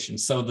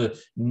applications. So the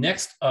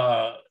next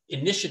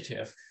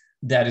initiative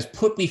that is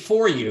put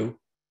before you,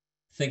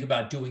 think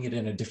about doing it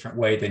in a different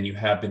way than you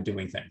have been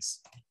doing things.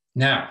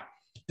 Now,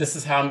 this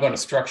is how I'm going to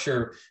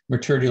structure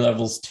maturity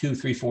levels 2,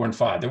 3, 4, and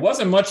 5. There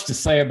wasn't much to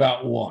say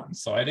about 1,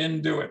 so I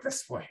didn't do it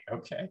this way,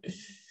 okay?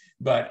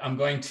 But I'm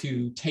going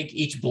to take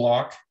each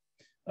block,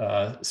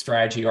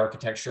 strategy,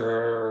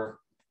 architecture,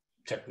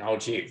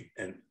 technology,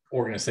 and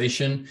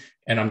organization,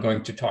 and I'm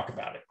going to talk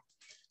about it.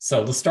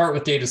 So let's start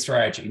with data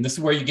strategy. And this is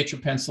where you get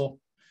your pencil,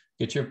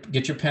 get your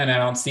pen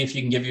out, and see if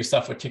you can give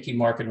yourself a ticking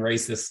mark and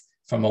raise this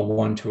from a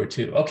 1 to a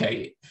 2.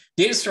 Okay,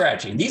 data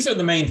strategy. And these are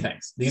the main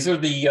things. These are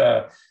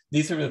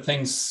the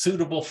things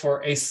suitable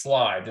for a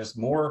slide. There's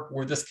more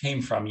where this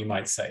came from, you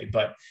might say,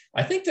 but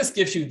I think this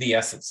gives you the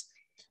essence.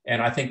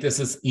 And I think this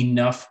is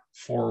enough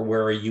for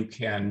where you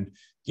can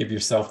give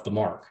yourself the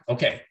mark.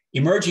 Okay,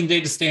 emerging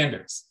data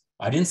standards.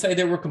 I didn't say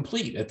they were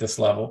complete at this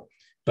level,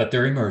 but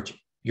they're emerging.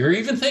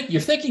 You're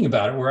thinking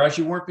about it, whereas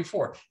you weren't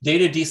before.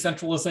 Data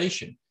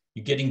decentralization.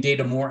 You're getting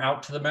data more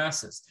out to the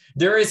masses.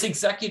 There is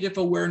executive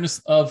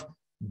awareness of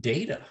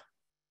data.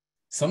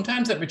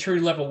 Sometimes at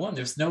maturity level 1,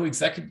 there's no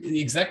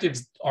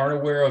executives aren't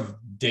aware of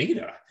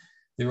data.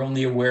 They're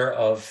only aware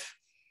of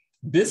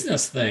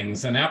business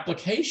things and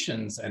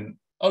applications. And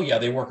oh yeah,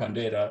 they work on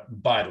data,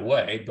 by the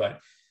way, but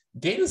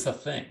data's a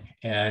thing.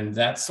 And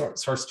that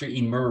starts to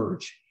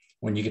emerge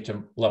when you get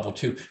to level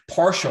 2.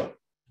 Partial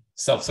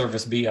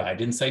self-service BI. I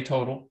didn't say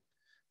total.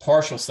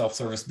 Partial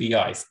self-service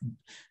BIs.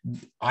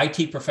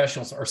 IT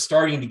professionals are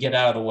starting to get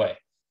out of the way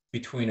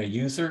between a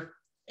user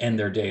and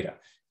their data.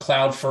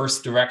 Cloud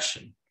first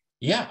direction.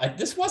 Yeah,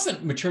 this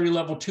wasn't maturity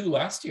level 2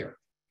 last year.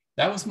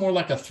 That was more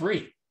like a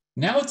 3.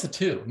 Now it's a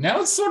 2.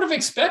 Now it's sort of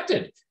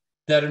expected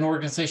that an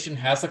organization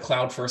has a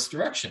cloud first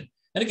direction.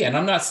 And again,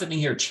 I'm not sitting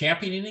here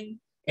championing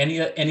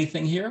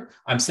anything here.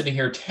 I'm sitting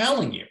here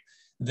telling you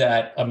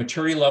that a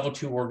maturity level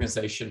 2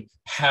 organization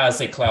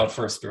has a cloud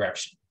first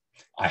direction.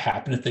 I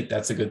happen to think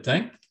that's a good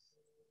thing.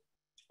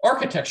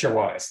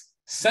 Architecture-wise,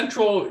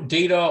 central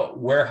data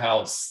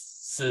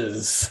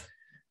warehouses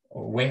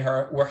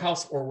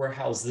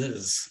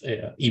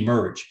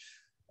emerge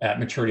at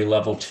maturity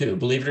level 2.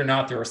 Believe it or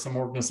not, there are some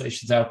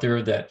organizations out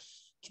there that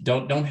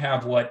don't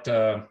have what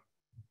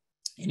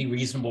any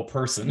reasonable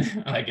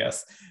person, I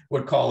guess,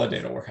 would call a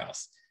data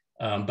warehouse.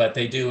 But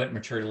they do at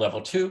maturity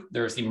level 2.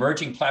 There's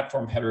emerging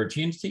platform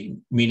heterogeneity,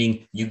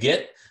 meaning you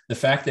get the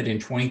fact that in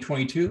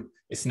 2022,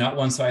 it's not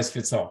one size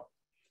fits all.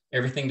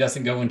 Everything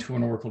doesn't go into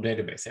an Oracle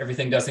database.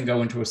 Everything doesn't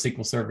go into a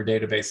SQL Server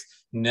database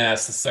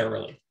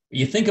necessarily.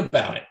 You think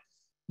about it.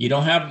 You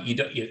don't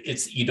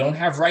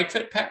have right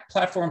fit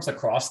platforms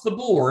across the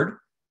board,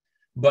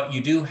 but you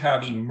do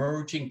have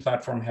emerging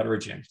platform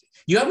heterogeneity.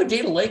 You have a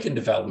data lake in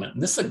development.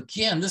 And this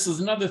is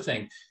another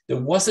thing that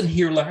wasn't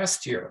here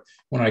last year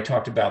when I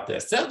talked about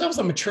this. That was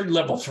a maturity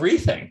level 3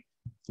 thing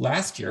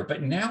last year,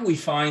 but now we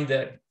find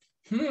that,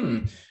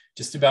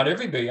 just about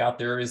everybody out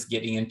there is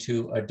getting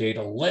into a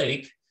data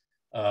lake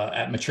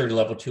at maturity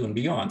level 2 and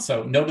beyond.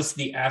 So notice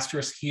the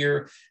asterisk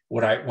here.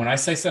 When I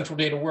say central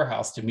data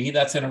warehouse, to me,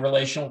 that's in a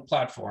relational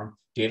platform.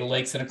 Data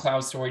lakes in a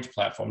cloud storage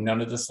platform.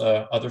 None of this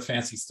other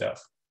fancy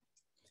stuff.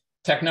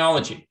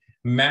 Technology,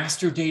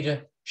 master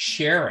data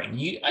sharing.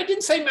 I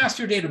didn't say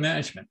master data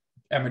management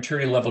at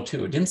maturity level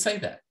 2. I didn't say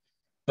that.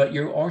 But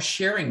you are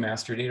sharing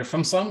master data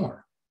from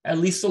somewhere, at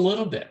least a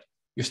little bit.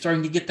 You're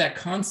starting to get that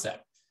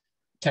concept.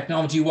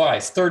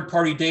 Technology-wise,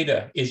 third-party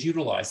data is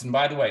utilized. And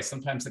by the way,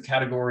 sometimes the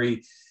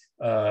category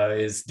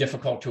is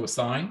difficult to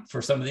assign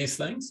for some of these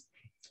things.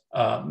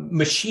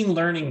 Machine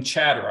learning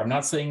chatter. I'm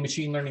not saying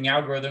machine learning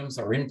algorithms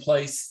are in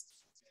place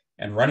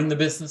and running the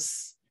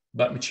business,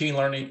 but machine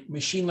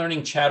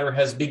learning chatter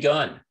has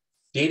begun.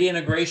 Data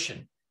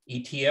integration,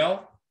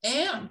 ETL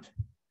and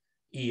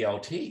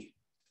ELT,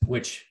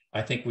 which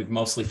I think we've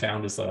mostly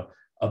found is a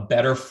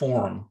better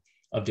form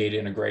of data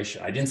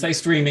integration. I didn't say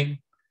streaming.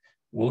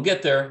 We'll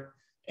get there.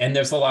 And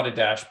there's a lot of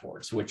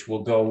dashboards, which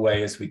will go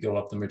away as we go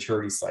up the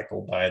maturity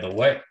cycle, by the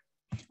way.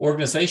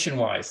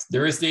 Organization-wise,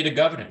 there is data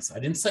governance. I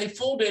didn't say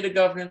full data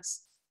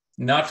governance,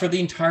 not for the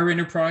entire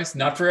enterprise,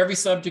 not for every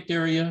subject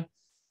area.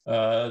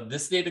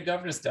 This data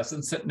governance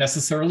doesn't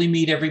necessarily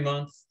meet every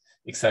month,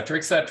 et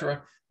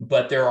cetera,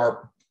 but there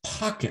are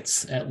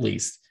pockets, at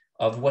least,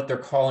 of what they're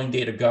calling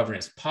data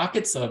governance,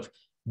 pockets of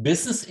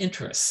business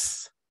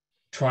interests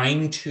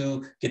trying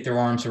to get their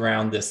arms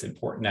around this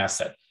important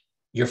asset.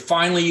 You're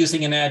finally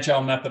using an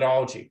agile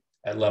methodology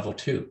at level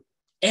 2,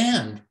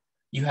 and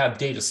you have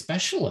data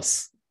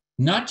specialists,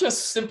 not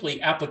just simply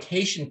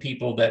application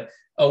people that,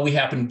 oh, we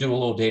happen to do a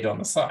little data on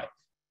the side.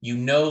 You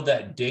know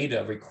that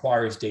data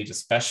requires data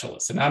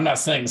specialists. And I'm not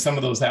saying some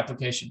of those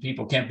application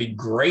people can't be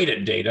great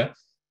at data.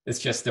 It's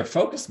just their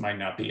focus might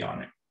not be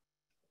on it.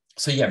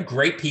 So you have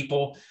great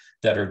people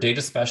that are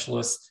data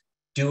specialists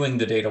doing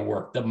the data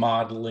work, the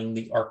modeling,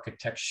 the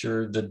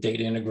architecture, the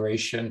data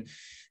integration,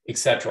 et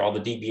cetera, all the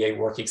DBA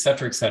work, et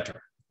cetera, et cetera.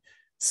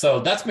 So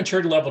that's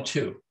maturity level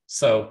 2.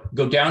 So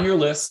go down your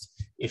list.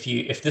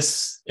 If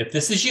this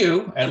is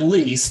you, at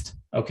least,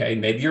 okay,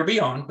 maybe you're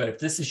beyond, but if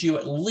this is you,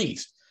 at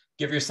least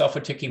give yourself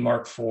a ticking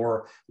mark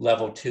for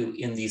level 2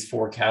 in these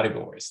 4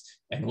 categories.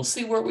 And we'll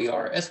see where we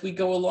are as we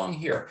go along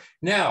here.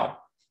 Now,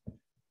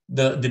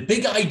 the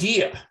big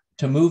idea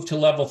to move to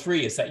level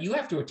 3 is that you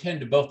have to attend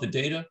to both the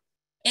data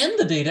and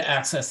the data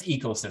access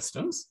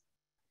ecosystems.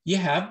 You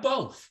have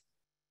both.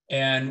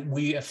 And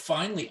we have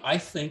finally, I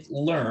think,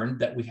 learned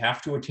that we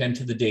have to attend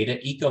to the data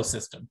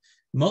ecosystem.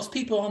 Most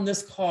people on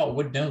this call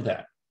would know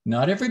that.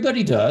 Not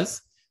everybody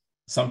does.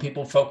 Some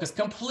people focus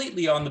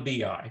completely on the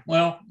BI.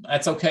 Well,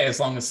 that's okay as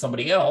long as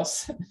somebody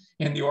else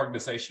in the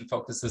organization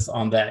focuses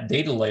on that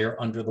data layer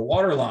under the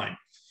waterline.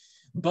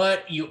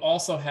 But you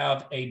also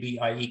have a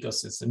BI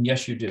ecosystem.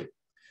 Yes, you do.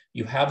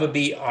 You have a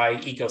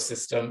BI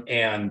ecosystem,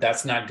 and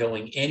that's not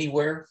going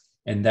anywhere.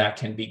 And that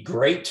can be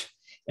great.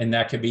 And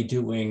that could be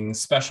doing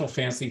special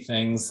fancy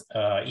things,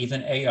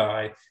 even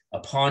AI,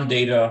 upon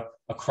data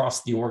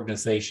across the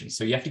organization.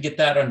 So you have to get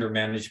that under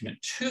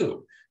management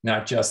too,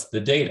 not just the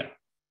data.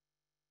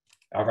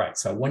 All right,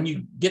 so when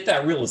you get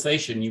that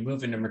realization, you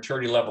move into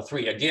maturity level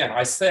 3. Again,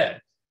 I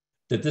said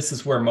that this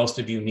is where most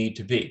of you need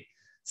to be.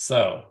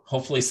 So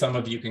hopefully some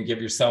of you can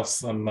give yourself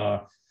some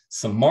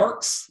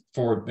marks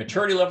for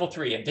maturity level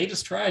 3. And data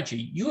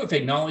strategy, you have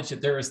acknowledged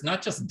that there is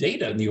not just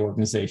data in the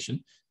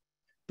organization,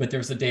 but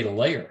there's a data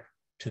layer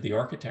to the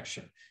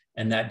architecture.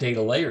 And that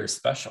data layer is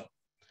special.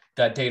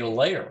 That data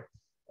layer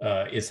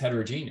is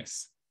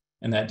heterogeneous.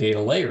 and that data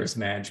layer is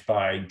managed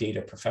by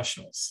data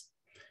professionals.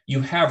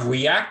 You have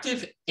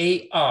reactive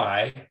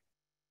AI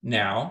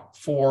now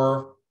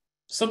for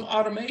some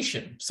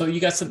automation. So you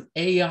got some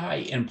AI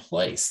in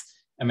place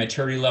at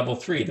maturity level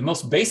 3. The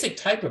most basic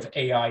type of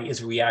AI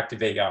is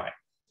reactive AI.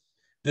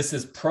 This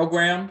is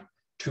programmed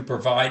to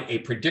provide a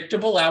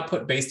predictable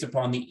output based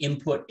upon the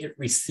input it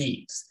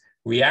receives.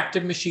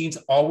 Reactive machines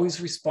always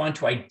respond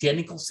to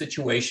identical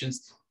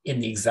situations in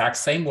the exact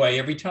same way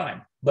every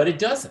time, but it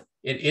doesn't.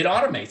 It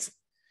automates it.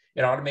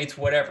 It automates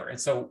whatever. And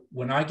so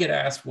when I get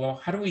asked,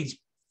 well, how do we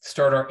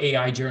start our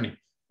AI journey?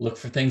 Look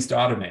for things to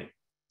automate.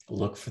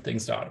 Look for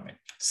things to automate.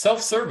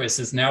 Self-service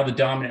is now the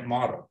dominant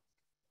model.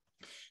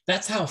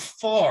 That's how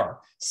far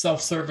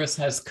self-service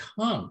has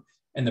come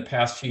in the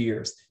past few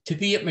years to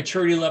be at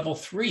maturity level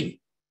 3.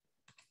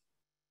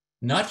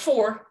 Not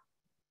 4,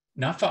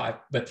 not 5,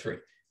 but 3.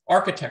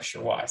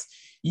 Architecture-wise,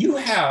 you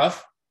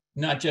have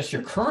not just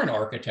your current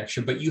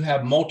architecture, but you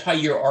have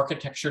multi-year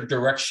architecture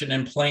direction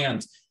and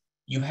plans.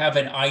 You have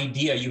an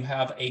idea, you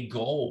have a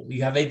goal,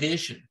 you have a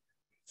vision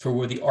for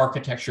where the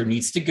architecture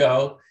needs to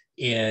go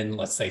in,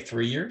 let's say,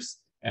 3 years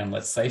and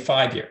let's say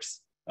 5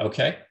 years,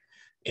 okay?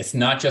 It's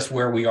not just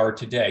where we are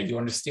today. You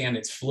understand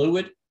it's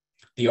fluid.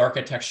 The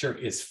architecture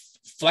is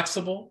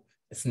flexible.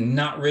 It's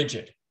not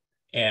rigid.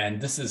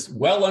 And this is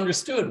well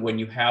understood when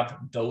you have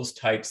those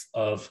types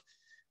of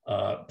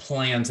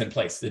plans in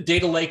place. The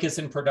data lake is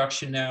in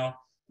production now.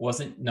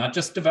 Not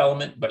just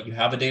development, but you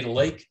have a data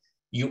lake.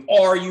 You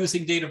are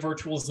using data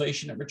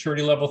virtualization at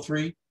maturity level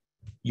 3.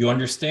 You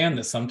understand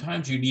that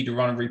sometimes you need to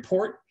run a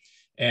report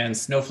and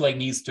Snowflake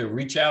needs to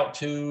reach out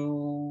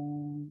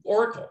to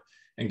Oracle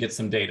and get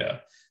some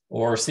data,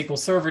 or SQL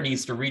Server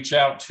needs to reach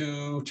out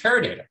to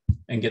Teradata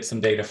and get some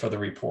data for the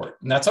report.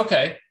 And that's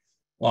okay,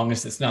 long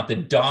as it's not the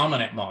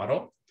dominant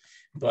model,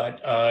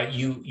 but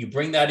you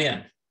bring that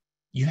in.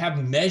 You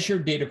have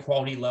measured data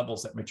quality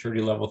levels at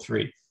maturity level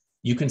 3.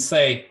 You can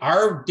say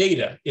our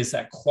data is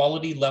at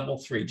quality level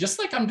 3, just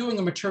like I'm doing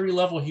a maturity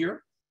level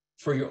here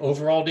for your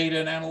overall data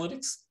and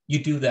analytics.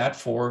 You do that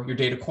for your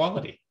data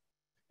quality,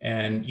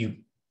 and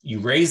you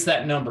raise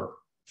that number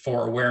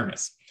for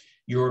awareness.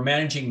 You're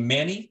managing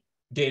many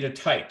data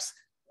types.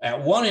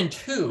 At 1 and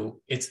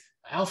 2, it's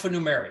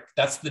alphanumeric.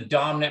 That's the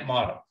dominant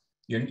model.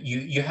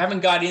 You haven't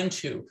got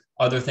into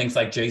other things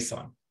like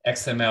JSON,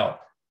 XML,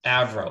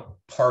 Avro,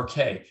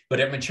 Parquet, but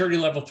at maturity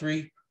level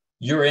 3,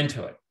 you're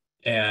into it.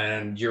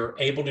 And you're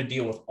able to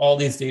deal with all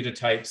these data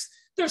types.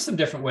 There's some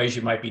different ways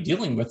you might be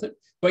dealing with it,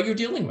 but you're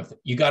dealing with it.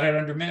 You got it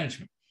under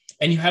management.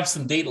 And you have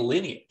some data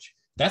lineage.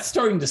 That's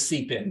starting to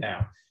seep in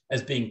now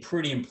as being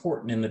pretty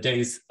important in the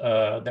days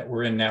that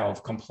we're in now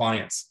of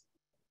compliance.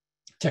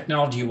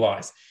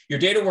 Technology-wise, your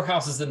data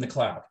warehouse is in the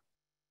cloud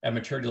at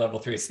maturity level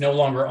 3. It's no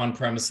longer on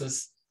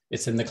premises.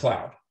 It's in the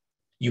cloud.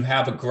 You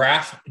have a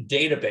graph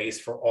database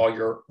for all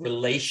your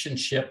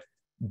relationship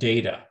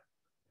data.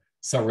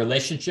 So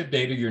relationship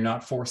data, you're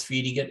not force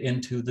feeding it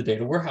into the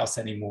data warehouse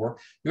anymore.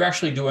 You're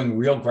actually doing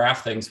real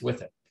graph things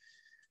with it.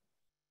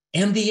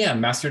 MDM,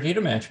 master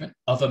data management,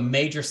 of a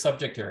major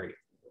subject area.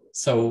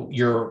 So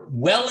you're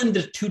well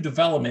into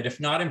development, if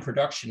not in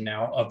production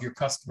now, of your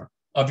customer,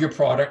 of your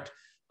product,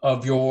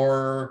 of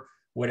your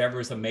whatever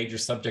is a major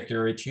subject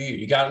area to you.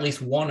 You got at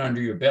least one under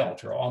your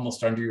belt, or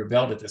almost under your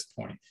belt at this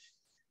point.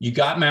 You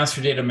got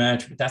master data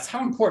management. That's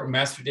how important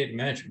master data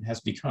management has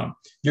become.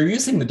 You're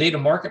using the data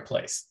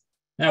marketplace.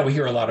 Now, we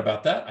hear a lot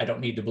about that. I don't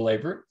need to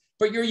belabor it,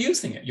 but you're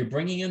using it. You're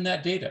bringing in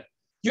that data.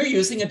 You're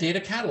using a data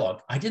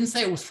catalog. I didn't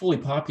say it was fully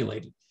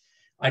populated.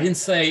 I didn't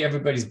say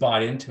everybody's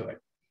bought into it.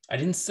 I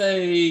didn't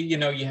say,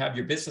 you have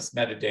your business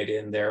metadata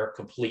in there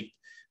complete,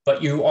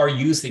 but you are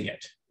using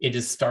it. It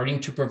is starting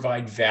to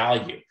provide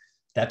value.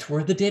 That's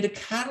where the data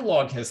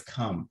catalog has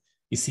come.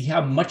 You see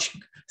how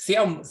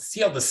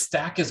the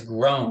stack has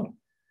grown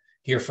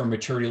here for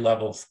maturity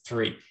level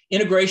 3.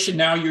 Integration,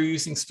 now you're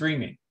using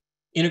streaming.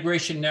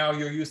 Integration, now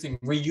you're using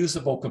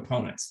reusable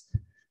components.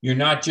 You're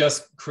not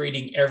just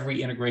creating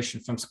every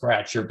integration from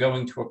scratch. You're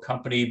going to a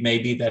company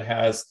maybe that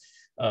has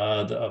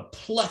the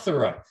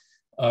plethora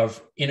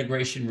of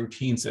integration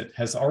routines that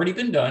has already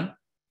been done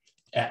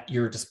at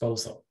your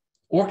disposal.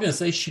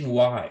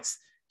 Organization-wise,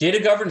 data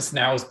governance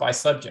now is by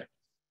subject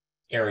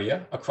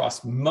area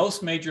across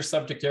most major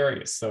subject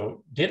areas.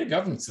 So data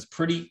governance is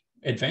pretty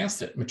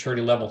advanced at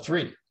maturity level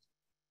 3.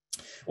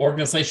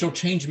 Organizational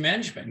change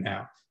management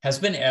now has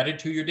been added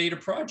to your data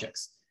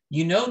projects.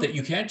 You know that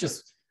you can't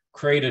just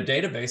create a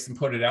database and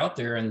put it out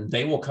there and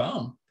they will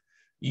come.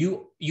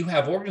 You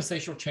have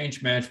organizational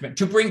change management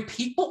to bring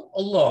people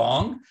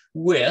along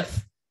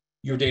with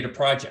your data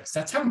projects.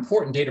 That's how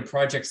important data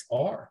projects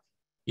are.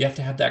 You have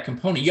to have that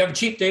component. You have a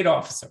chief data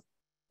officer.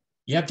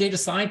 You have data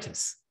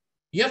scientists.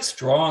 You have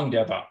strong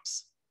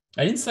DevOps.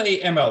 I didn't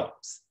say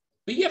MLOps,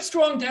 but you have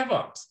strong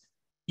DevOps.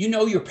 You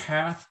know your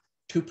path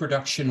to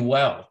production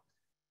well,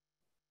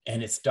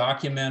 and it's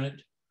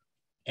documented,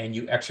 and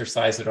you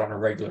exercise it on a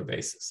regular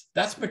basis.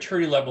 That's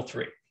maturity level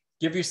 3.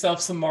 Give yourself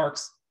some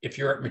marks if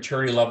you're at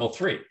maturity level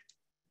 3.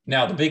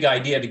 Now, the big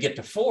idea to get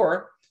to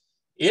 4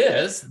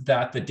 is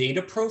that the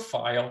data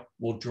profile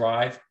will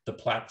drive the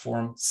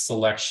platform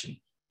selection.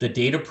 The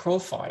data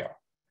profile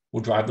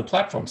will drive the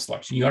platform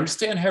selection. You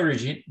understand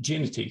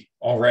heterogeneity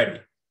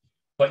already,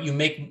 but you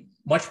make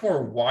much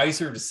more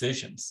wiser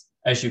decisions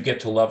as you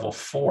get to level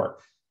 4.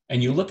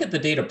 And you look at the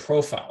data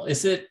profile.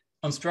 Is it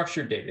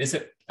unstructured data? Is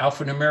it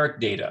alphanumeric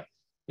data?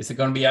 Is it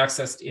going to be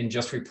accessed in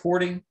just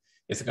reporting?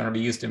 Is it going to be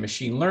used in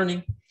machine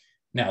learning?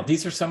 Now,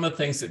 these are some of the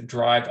things that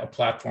drive a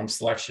platform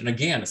selection.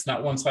 Again, it's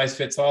not one size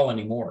fits all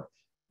anymore.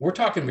 We're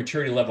talking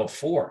maturity level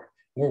 4.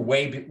 We're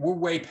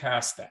way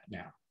past that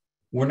now.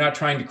 We're not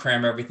trying to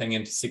cram everything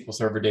into SQL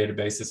Server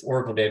databases,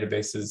 Oracle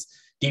databases,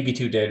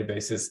 DB2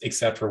 databases, et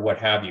cetera, what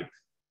have you.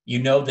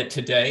 You know that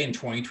today in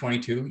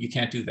 2022, you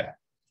can't do that.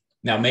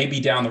 Now,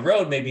 maybe down the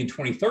road, maybe in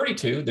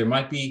 2032, there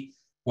might be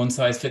one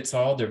size fits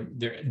all.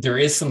 There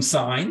is some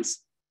signs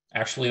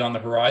actually on the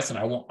horizon.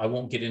 I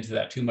won't get into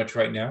that too much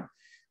right now,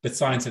 but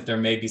signs that there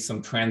may be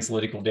some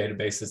translytical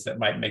databases that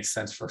might make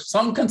sense for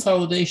some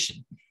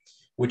consolidation,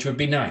 which would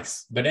be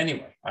nice. But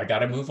anyway, I got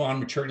to move on.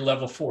 Maturity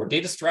level 4,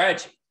 data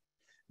strategy.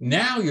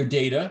 Now your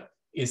data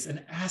is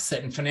an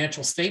asset in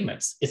financial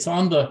statements. It's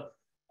in the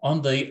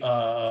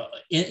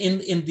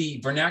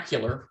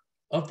vernacular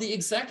of the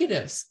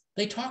executives.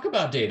 They talk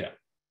about data.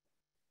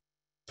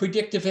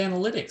 Predictive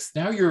analytics.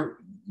 Now you're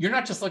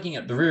not just looking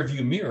at the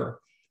rearview mirror,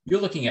 you're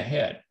looking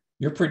ahead.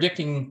 You're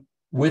predicting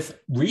with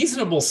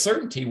reasonable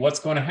certainty what's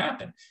going to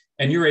happen.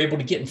 And you're able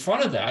to get in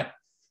front of that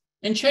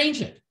and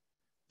change it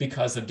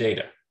because of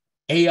data.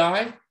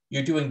 AI,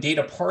 you're doing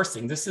data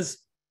parsing. This is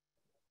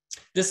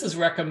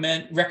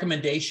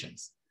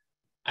recommendations,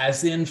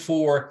 as in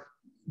for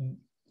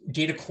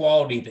data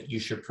quality that you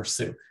should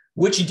pursue,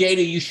 which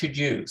data you should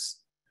use,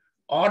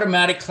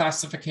 automatic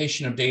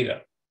classification of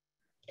data,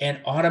 and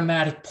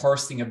automatic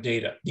parsing of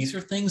data. These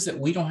are things that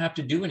we don't have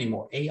to do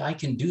anymore. AI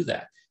can do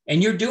that.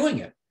 And you're doing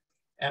it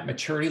at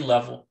maturity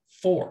level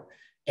 4.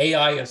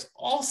 AI is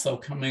also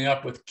coming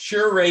up with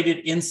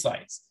curated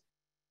insights.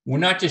 We're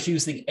not just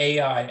using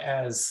AI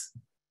as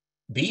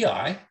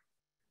BI,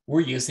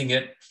 we're using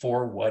it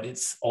for what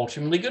it's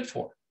ultimately good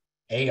for.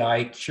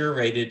 AI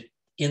curated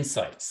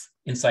insights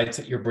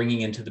that you're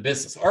bringing into the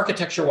business.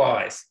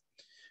 Architecture-wise,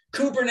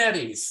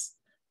 Kubernetes.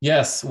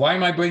 Yes, why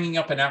am I bringing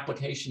up an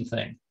application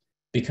thing?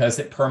 Because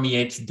it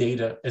permeates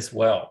data as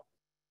well.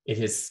 It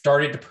has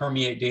started to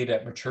permeate data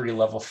at maturity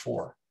level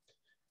 4.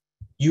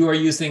 You are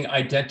using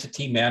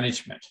identity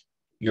management.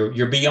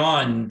 You're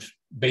beyond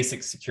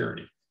basic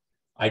security.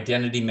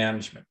 Identity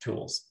management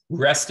tools,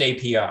 REST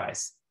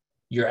APIs.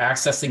 You're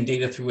accessing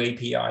data through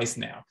APIs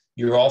now.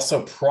 You're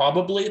also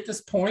probably at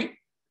this point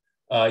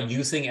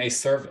using a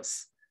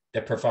service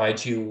that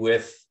provides you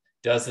with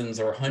dozens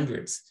or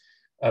hundreds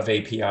of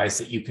APIs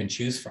that you can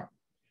choose from.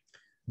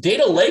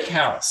 Data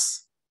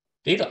lakehouse.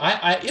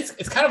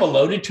 It's kind of a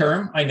loaded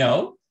term, I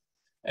know.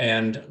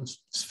 And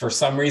for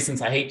some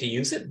reasons, I hate to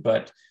use it,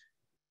 but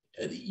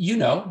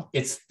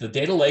it's the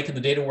data lake and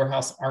the data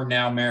warehouse are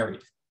now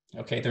married.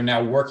 Okay, they're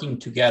now working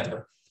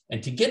together.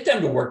 And to get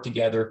them to work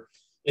together,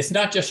 it's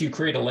not just you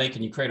create a lake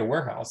and you create a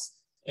warehouse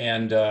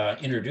and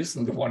introduce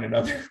them to one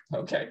another.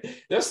 Okay,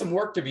 there's some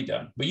work to be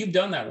done, but you've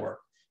done that work.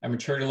 At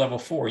maturity level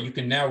 4, you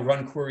can now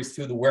run queries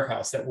through the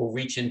warehouse that will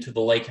reach into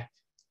the lake,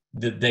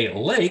 the data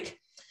lake,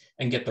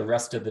 and get the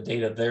rest of the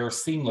data there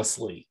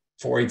seamlessly,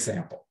 for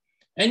example.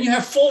 And you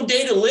have full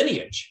data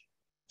lineage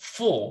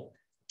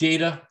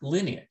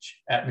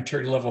at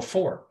maturity level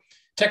 4.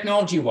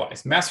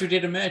 Technology-wise, master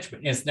data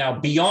management is now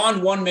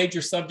beyond one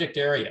major subject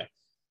area.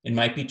 It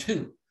might be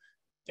 2,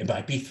 it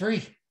might be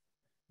 3,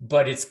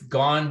 but it's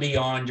gone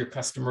beyond your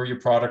customer, your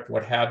product,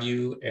 what have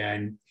you,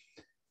 and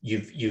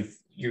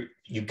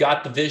you've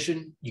got the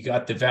vision, you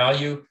got the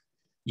value,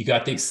 you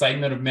got the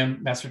excitement of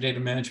master data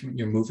management,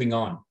 you're moving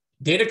on.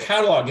 Data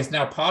catalog is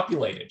now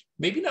populated,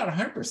 maybe not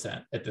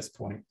 100% at this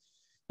point,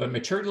 but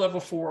maturity level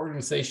 4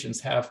 organizations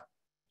have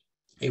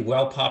a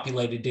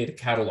well-populated data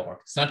catalog.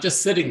 It's not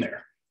just sitting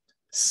there.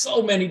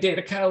 So many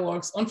data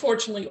catalogs,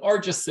 unfortunately, are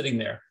just sitting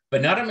there,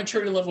 but not at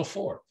maturity level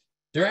 4.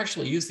 They're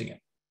actually using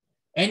it.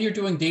 And you're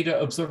doing data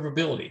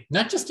observability,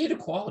 not just data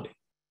quality,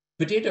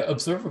 but data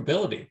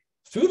observability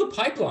through the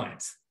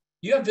pipelines.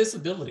 You have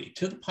visibility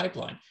to the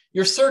pipeline.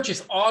 Your search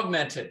is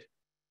augmented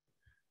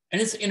and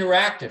it's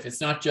interactive.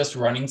 It's not just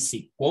running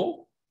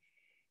SQL.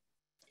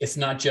 It's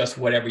not just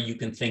whatever you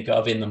can think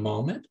of in the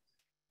moment.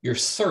 Your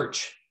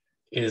search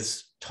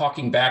is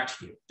talking back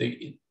to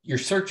you. Your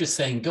search is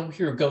saying, go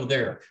here, go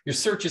there. Your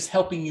search is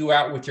helping you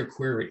out with your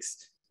queries,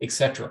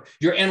 etc.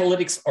 Your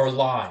analytics are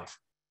live.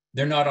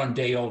 They're not on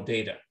day-old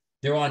data.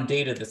 They're on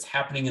data that's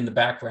happening in the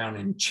background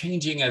and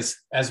changing as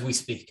we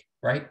speak,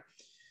 right?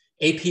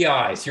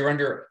 APIs, you're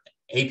under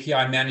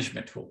API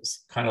management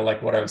tools, kind of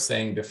like what I was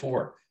saying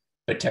before.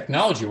 But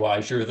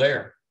technology-wise, you're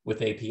there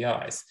with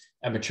APIs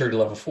at maturity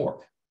level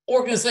 4.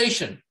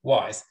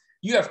 Organization-wise,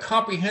 you have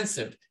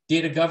comprehensive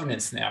data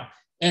governance now.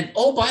 And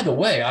oh, by the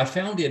way, I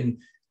found in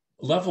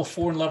level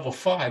 4 and level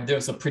 5,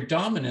 there's a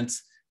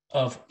predominance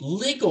of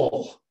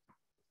legal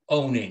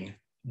owning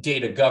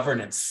data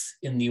governance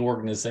in the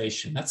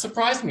organization. That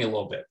surprised me a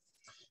little bit.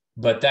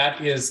 but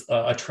that is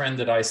a trend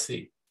that I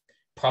see,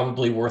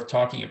 probably worth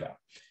talking about.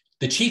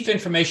 The chief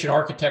information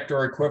architect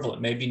or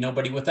equivalent, maybe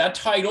nobody with that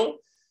title,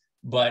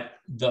 but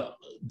the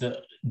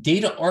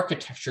data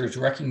architecture is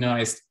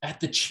recognized at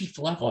the chief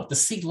level, at the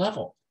C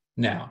level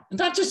now, and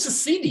not just the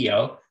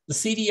CDO. The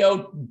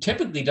CDO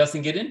typically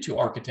doesn't get into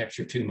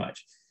architecture too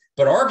much,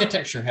 but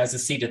architecture has a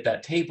seat at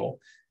that table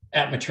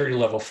at maturity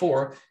level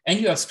 4, and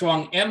you have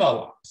strong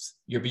MLOps.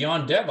 You're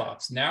beyond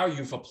DevOps. Now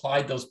you've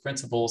applied those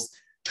principles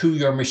to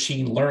your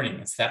machine learning.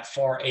 It's that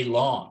far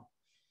along.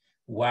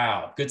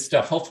 Wow, good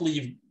stuff. Hopefully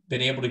you've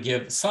been able to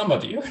give, some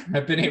of you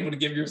have been able to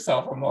give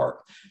yourself a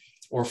mark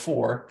or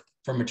 4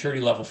 for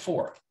maturity level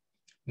 4.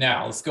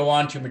 Now let's go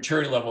on to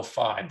maturity level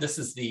 5. This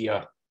is the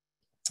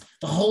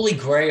holy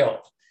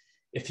grail,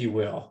 if you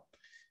will.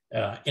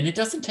 And it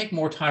doesn't take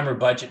more time or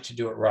budget to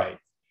do it right.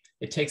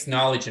 It takes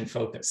knowledge and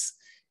focus.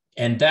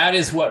 And that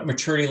is what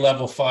maturity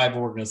level 5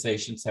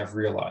 organizations have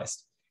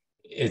realized.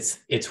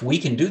 It's we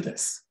can do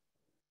this.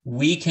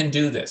 We can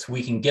do this.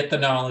 We can get the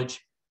knowledge,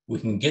 we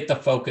can get the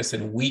focus,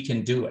 and we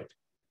can do it.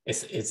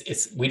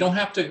 We don't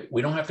have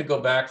to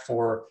go back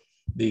for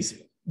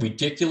these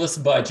ridiculous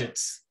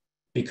budgets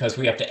because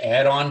we have to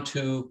add on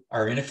to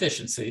our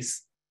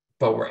inefficiencies,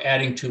 but we're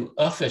adding to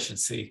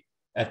efficiency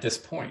at this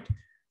point.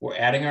 We're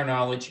adding our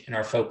knowledge and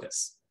our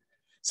focus.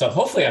 So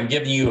hopefully I'm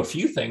giving you a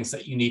few things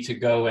that you need to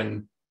go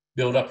and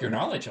build up your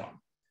knowledge on,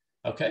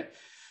 okay?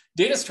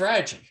 Data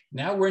strategy.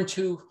 Now we're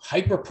into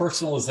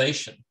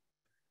hyper-personalization.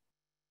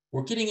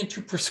 We're getting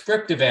into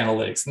prescriptive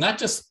analytics, not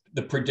just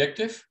the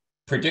predictive.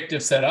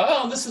 Predictive said,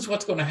 oh, this is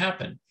what's going to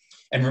happen.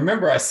 And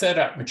remember, I said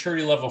at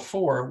maturity level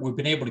 4, we've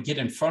been able to get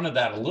in front of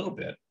that a little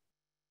bit.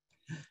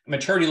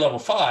 Maturity level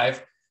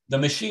 5, the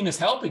machine is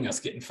helping us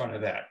get in front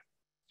of that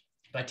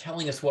by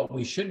telling us what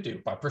we should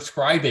do, by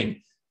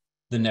prescribing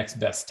the next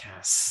best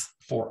tasks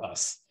for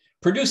us.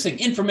 Producing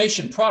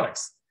information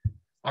products.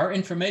 Our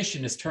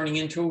information is turning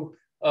into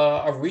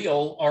a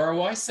real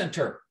ROI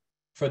center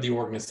for the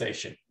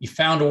organization. You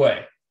found a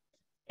way.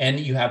 And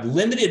you have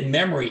limited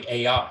memory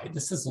AI.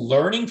 This is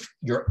learning.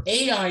 Your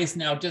AI is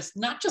now just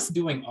not just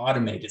doing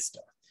automated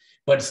stuff,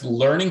 but it's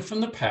learning from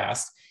the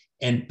past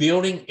and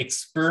building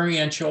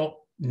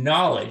experiential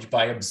knowledge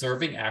by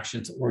observing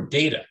actions or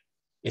data.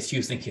 It's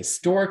using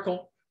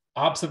historical,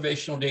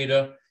 observational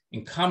data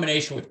in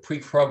combination with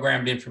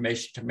pre-programmed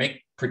information to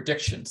make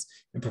predictions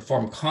and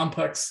perform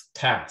complex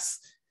tasks.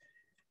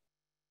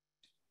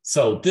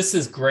 So this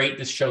is great.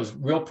 This shows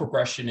real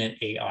progression in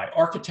AI.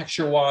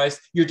 Architecture-wise,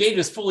 your data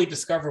is fully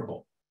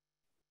discoverable.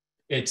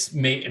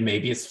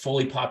 Maybe it's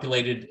fully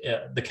populated.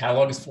 The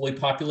catalog is fully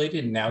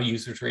populated, and now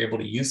users are able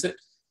to use it.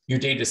 Your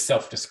data is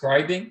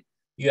self-describing.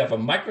 You have a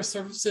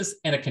microservices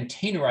and a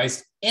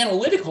containerized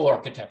analytical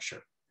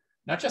architecture,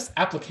 not just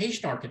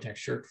application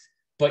architecture,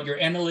 but your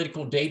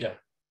analytical data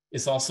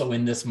is also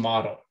in this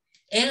model.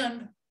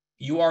 And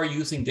you are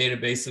using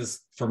databases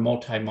for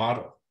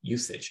multi-model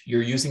usage.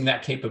 You're using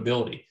that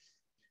capability.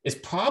 It's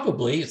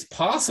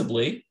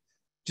possibly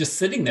just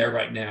sitting there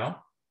right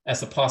now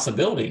as a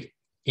possibility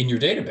in your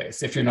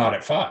database if you're not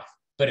at 5.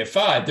 But at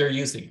 5, they're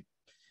using it.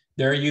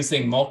 They're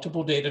using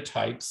multiple data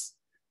types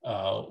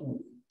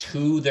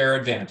to their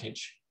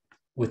advantage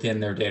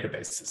within their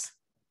databases.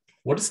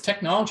 What does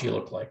technology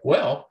look like?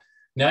 Well,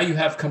 now you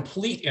have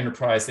complete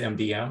enterprise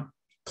MDM.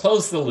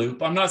 Close the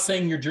loop. I'm not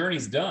saying your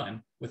journey's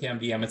done with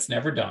MDM. It's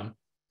never done.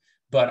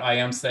 But I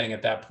am saying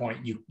at that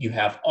point, you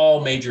have all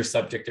major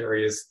subject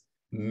areas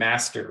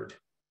mastered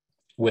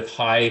with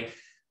high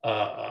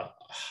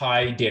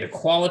data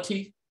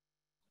quality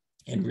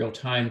and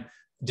real-time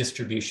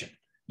distribution.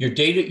 Your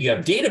data, you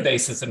have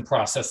databases and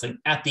processing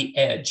at the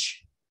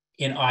edge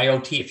in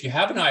IoT. If you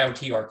have an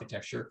IoT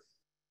architecture,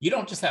 you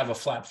don't just have a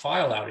flat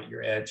file out at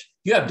your edge.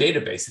 You have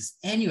databases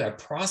and you have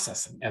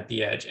processing at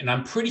the edge. And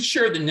I'm pretty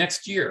sure the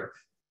next year,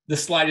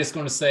 this slide is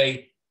going to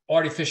say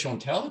artificial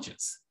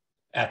intelligence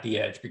at the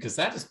edge, because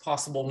that is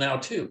possible now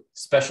too.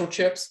 Special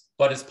chips,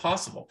 but it's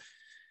possible.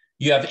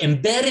 You have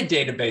embedded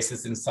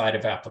databases inside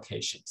of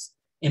applications.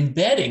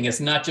 Embedding is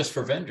not just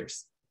for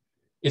vendors.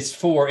 It's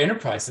for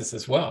enterprises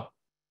as well.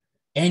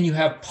 And you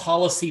have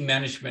policy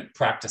management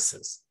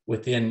practices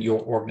within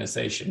your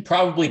organization,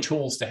 probably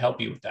tools to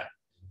help you with that.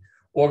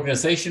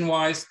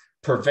 Organization-wise,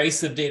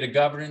 pervasive data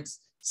governance,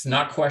 it's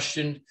not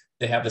questioned.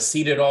 They have a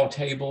seat at all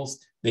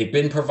tables. They've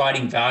been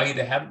providing value.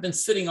 They haven't been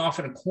sitting off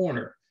in a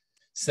corner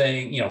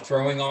saying,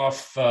 throwing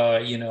off,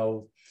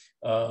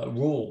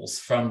 rules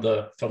from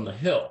the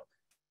hill,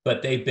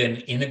 but they've been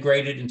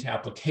integrated into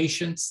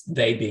applications,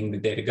 they being the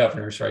data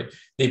governors, right?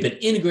 They've been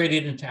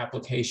integrated into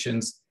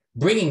applications,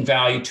 bringing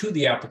value to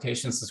the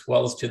applications as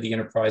well as to the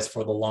enterprise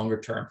for the longer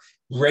term,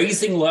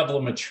 raising level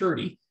of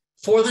maturity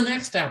for the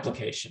next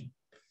application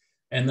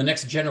and the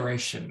next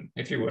generation,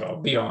 if you will,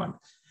 beyond.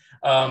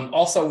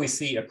 Also, we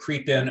see a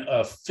creep in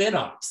of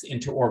FinOps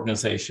into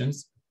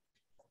organizations.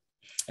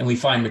 And we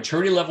find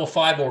maturity level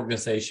 5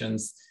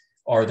 organizations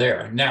are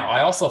there. Now,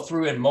 I also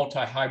threw in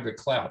multi-hybrid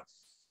cloud.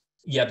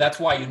 Yeah, that's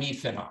why you need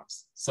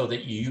FinOps, so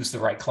that you use the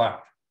right cloud,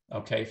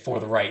 okay, for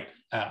the right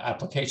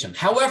application.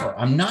 However,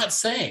 I'm not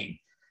saying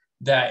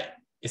that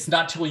it's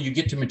not till you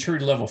get to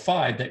maturity level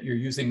 5 that you're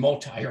using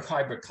multi or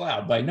hybrid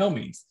cloud. By no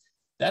means.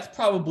 That's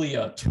probably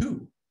a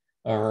 2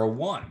 or a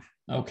 1,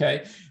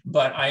 okay?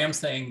 But I am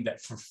saying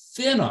that for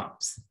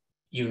FinOps,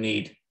 you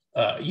need,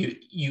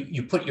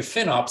 you put your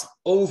FinOps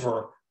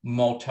over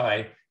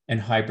multi and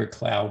hybrid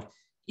cloud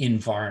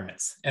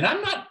environments. And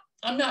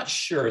I'm not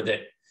sure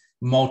that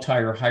multi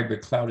or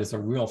hybrid cloud is a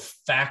real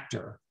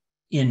factor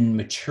in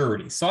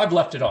maturity. So I've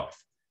left it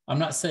off. I'm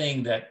not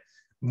saying that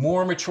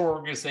more mature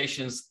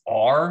organizations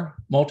are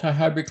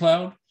multi-hybrid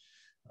cloud.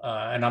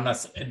 And I'm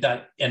not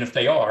that, and if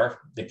they are,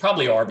 they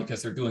probably are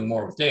because they're doing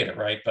more with data,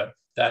 right? But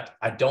that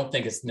I don't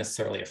think is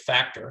necessarily a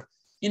factor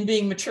in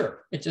being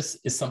mature. It just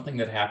is something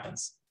that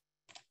happens.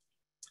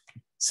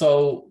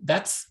 So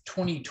that's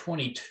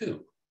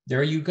 2022.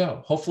 There you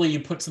go. Hopefully you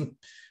put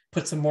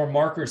some more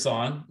markers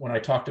on when I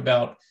talked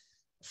about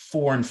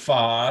 4 and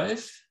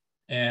 5.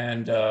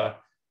 And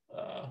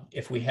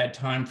if we had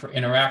time for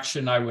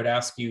interaction, I would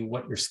ask you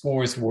what your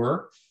scores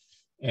were.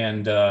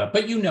 And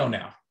but you know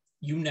now.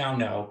 You now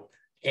know.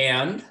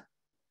 And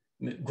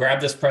grab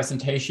this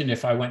presentation.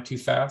 If I went too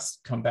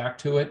fast, come back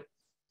to it.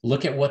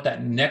 Look at what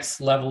that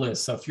next level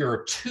is. So if you're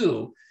a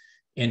 2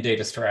 in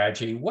data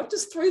strategy, what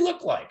does 3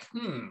 look like?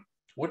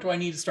 What do I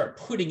need to start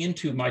putting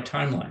into my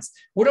timelines?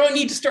 What do I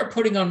need to start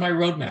putting on my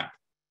roadmap?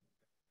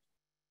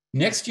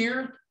 Next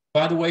year,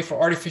 by the way,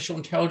 for artificial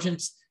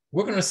intelligence,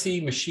 we're going to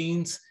see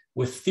machines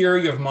with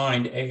theory of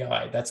mind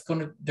AI. They're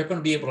going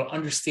to be able to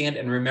understand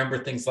and remember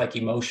things like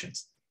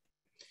emotions,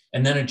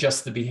 and then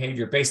adjust the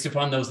behavior based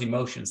upon those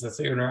emotions as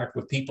they interact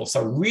with people.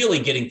 So really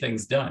getting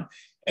things done.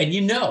 And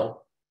you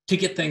know, to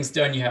get things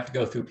done, you have to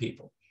go through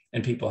people.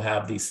 And people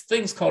have these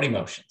things called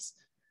emotions.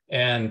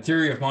 And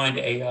theory of mind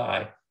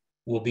AI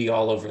will be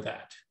all over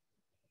that.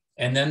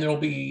 And then there'll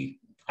be,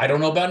 I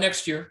don't know about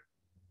next year.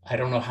 I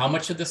don't know how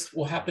much of this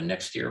will happen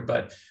next year,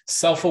 but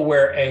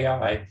self-aware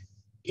AI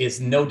is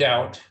no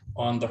doubt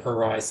on the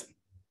horizon.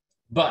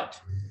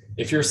 But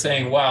if you're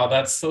saying, wow,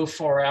 that's so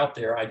far out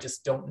there, I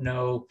just don't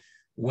know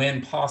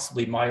when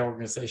possibly my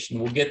organization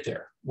will get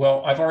there.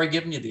 Well, I've already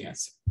given you the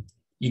answer.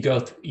 You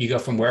go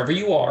from wherever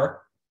you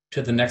are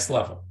to the next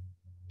level,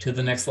 to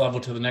the next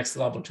level, to the next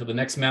level, to the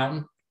next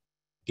mountain,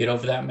 get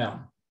over that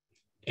mountain.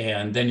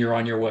 And then you're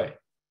on your way.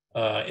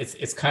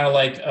 It's kind of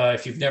like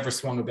if you've never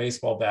swung a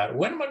baseball bat,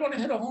 when am I going to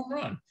hit a home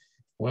run?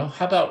 Well,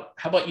 how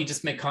about you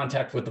just make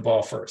contact with the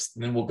ball first,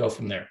 and then we'll go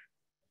from there.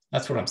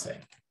 That's what I'm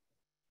saying.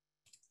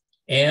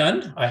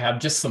 And I have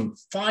just some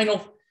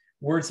final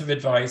words of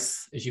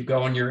advice as you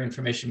go on your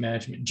information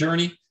management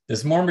journey.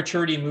 There's more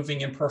maturity in moving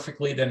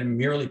imperfectly than in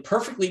merely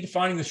perfectly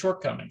defining the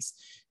shortcomings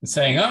and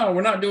saying, oh,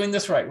 we're not doing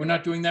this right, we're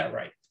not doing that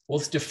right. Well,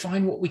 let's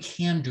define what we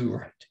can do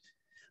right.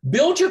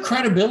 Build your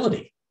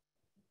credibility.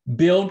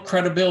 Build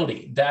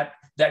credibility that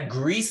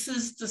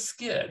greases the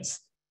skids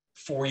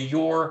for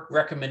your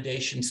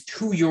recommendations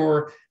to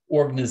your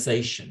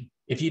organization.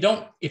 If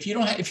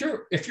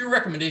your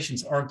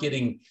recommendations aren't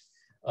getting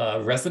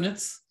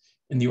resonance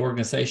in the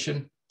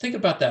organization, think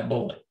about that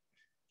bullet.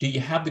 Do you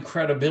have the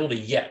credibility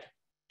yet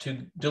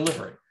to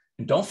deliver it?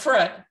 And don't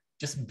fret,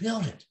 just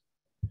build it.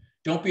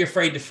 Don't be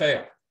afraid to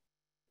fail.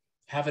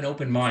 Have an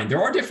open mind.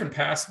 There are different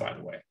paths, by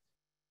the way,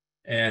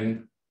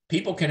 and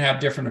people can have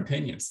different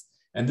opinions.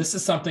 And this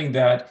is something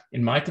that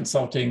in my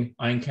consulting,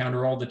 I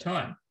encounter all the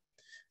time.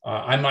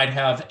 I might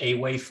have a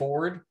way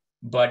forward,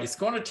 but it's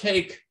going to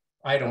take,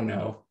 I don't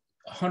know,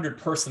 100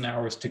 person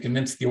hours to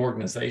convince the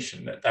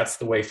organization that that's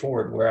the way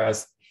forward.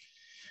 Whereas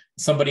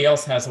somebody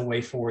else has a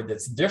way forward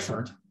that's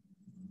different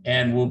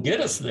and will get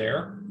us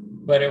there,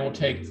 but it will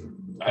take,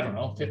 I don't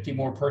know, 50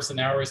 more person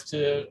hours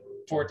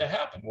for it to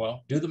happen.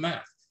 Well, do the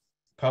math.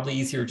 Probably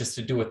easier just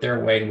to do it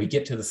their way and we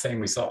get to the same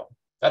result.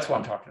 That's what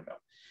I'm talking about.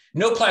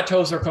 No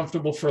plateaus are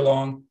comfortable for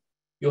long.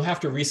 You'll have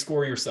to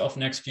rescore yourself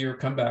next year,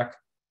 come back,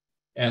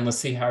 and let's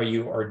see how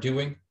you are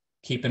doing.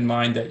 Keep in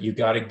mind that you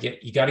got to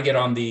get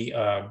on the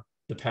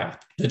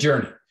path, the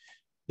journey.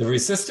 The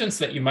resistance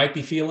that you might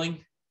be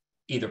feeling,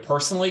 either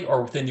personally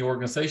or within the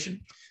organization,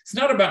 it's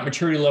not about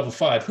maturity level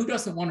 5. Who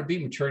doesn't want to be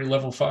maturity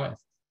level 5?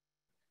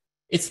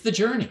 It's the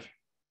journey.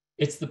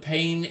 It's the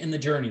pain in the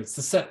journey. It's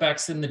the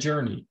setbacks in the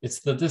journey.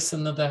 It's the this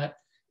and the that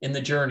in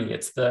the journey.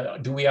 It's the,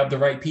 do we have the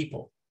right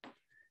people?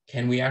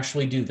 Can we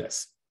actually do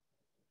this?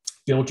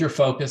 Build your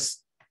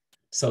focus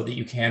so that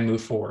you can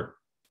move forward.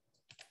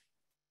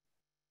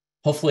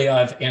 Hopefully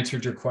I've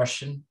answered your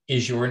question.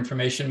 Is your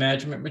information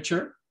management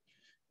mature?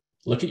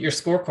 Look at your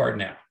scorecard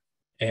now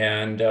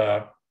and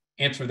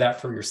answer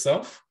that for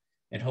yourself.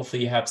 And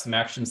hopefully you have some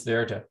actions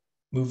there to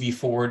move you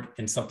forward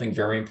in something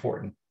very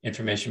important,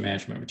 information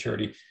management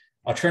maturity.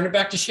 I'll turn it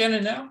back to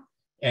Shannon now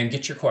and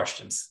get your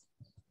questions.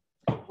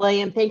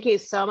 William, thank you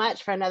so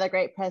much for another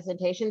great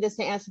presentation. Just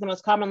to answer the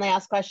most commonly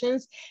asked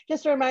questions,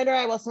 just a reminder,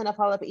 I will send a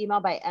follow-up email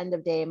by end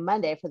of day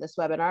Monday for this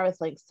webinar with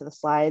links to the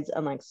slides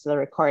and links to the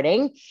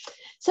recording.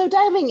 So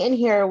diving in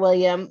here,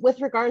 William, with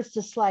regards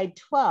to slide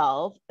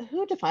 12,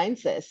 who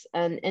defines this?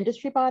 An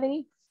industry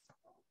body?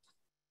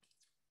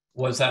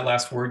 What was that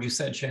last word you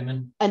said,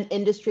 Shannon? An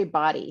industry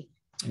body.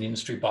 An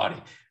industry body.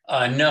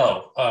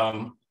 No.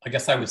 I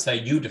guess I would say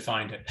you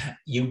defined it,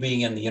 you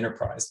being in the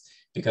enterprise,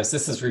 because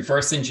this is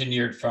reverse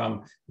engineered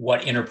from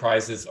what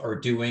enterprises are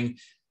doing.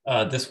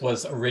 This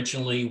was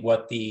originally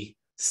what the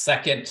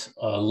second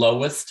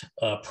lowest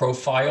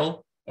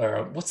profile,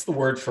 or what's the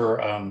word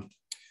for, I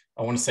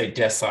want to say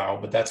decile,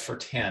 but that's for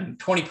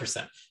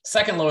 20%.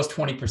 Second lowest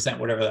 20%,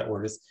 whatever that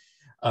word is.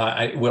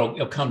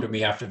 It'll come to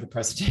me after the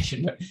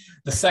presentation, but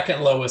the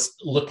second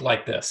lowest looked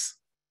like this.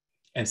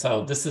 And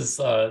so this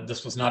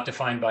was not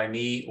defined by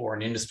me or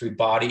an industry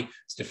body.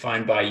 It's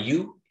defined by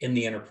you in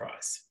the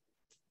enterprise.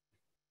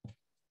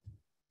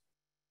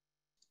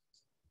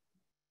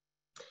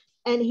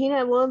 And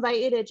Hina, we'll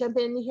invite you to jump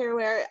in here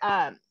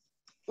where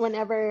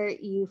whenever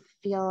you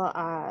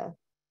feel,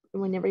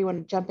 whenever you want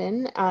to jump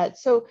in.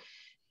 So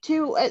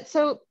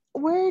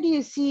where do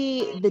you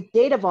see the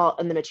data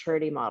vault in the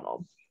maturity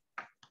model?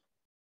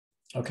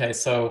 Okay,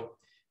 so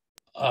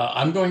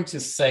I'm going to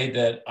say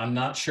that I'm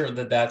not sure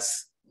that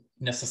that's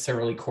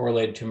necessarily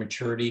correlated to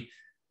maturity.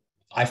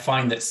 I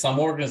find that some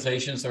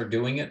organizations are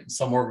doing it,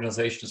 some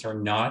organizations are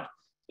not.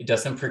 It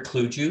doesn't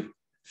preclude you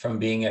from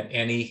being at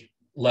any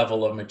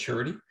level of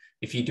maturity.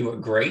 If you do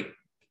it great,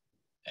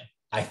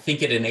 I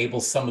think it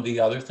enables some of the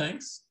other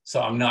things.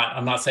 So I'm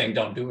not saying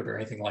don't do it or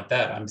anything like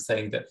that. I'm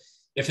saying that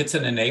if it's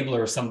an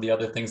enabler of some of the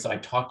other things I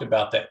talked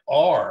about that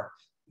are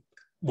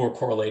more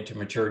correlated to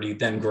maturity,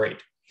 then great.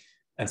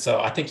 And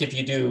so I think if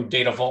you do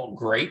data vault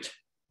great,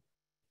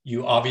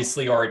 you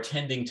obviously are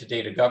attending to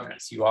data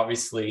governance. You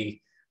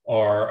obviously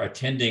are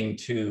attending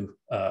to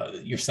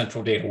your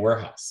central data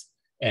warehouse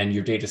and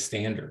your data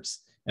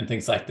standards and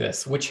things like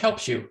this, which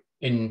helps you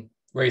in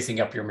raising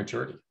up your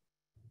maturity.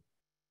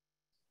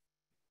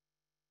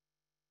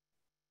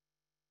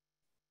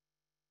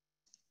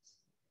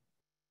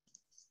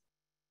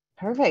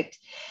 Perfect.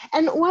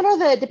 And what are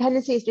the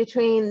dependencies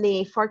between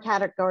the 4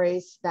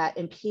 categories that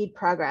impede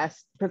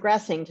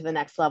progressing to the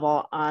next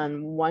level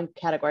on one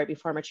category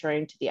before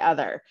maturing to the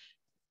other?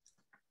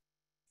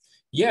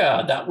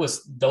 Yeah,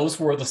 those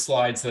were the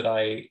slides that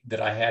I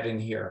had in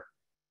here.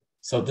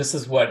 So this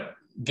is the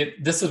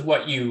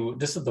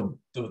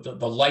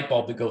light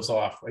bulb that goes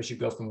off as you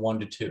go from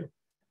 1 to 2.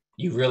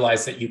 You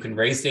realize that you can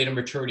raise data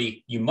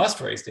maturity. You must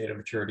raise data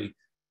maturity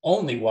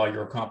only while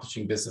you're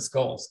accomplishing business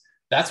goals.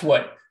 That's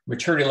what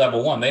maturity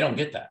level 1, they don't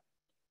get that.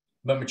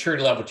 But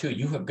maturity level 2,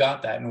 you have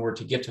got that in order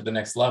to get to the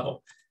next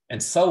level,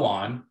 and so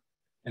on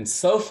and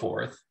so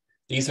forth.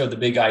 These are the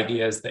big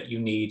ideas that you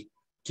need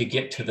to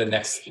get to the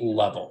next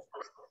level.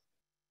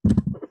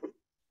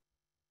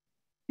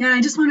 Yeah,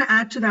 I just want to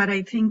add to that.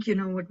 I think,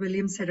 what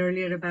William said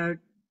earlier about,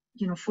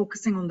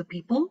 focusing on the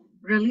people,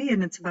 really,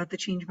 and it's about the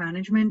change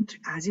management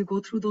as you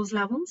go through those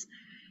levels,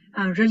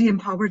 really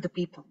empower the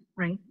people,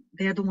 right?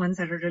 They're the ones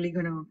that are really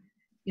going to,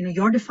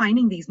 you're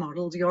defining these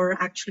models, you're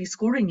actually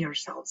scoring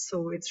yourselves.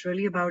 So it's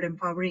really about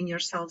empowering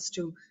yourselves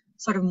to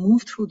sort of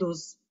move through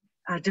those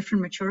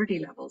different maturity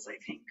levels, I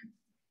think.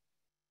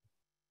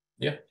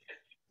 Yeah.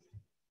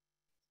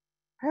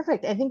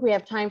 Perfect. I think we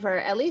have time for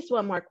at least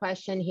one more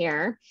question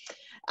here.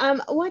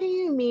 What do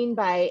you mean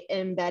by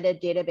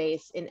embedded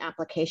database in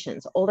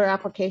applications? Older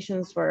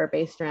applications were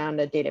based around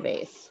a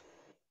database.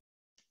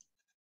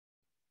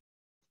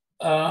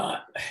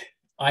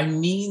 I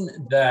mean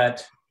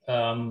that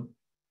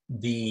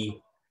the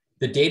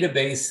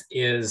database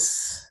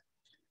is,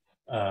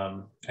 I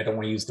don't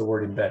want to use the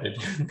word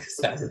embedded because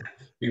that would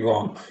be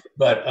wrong,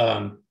 but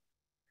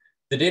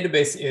the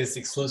database is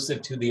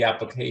exclusive to the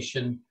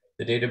application.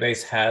 The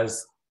database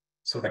has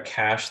sort of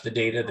cached the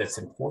data that's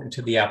important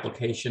to the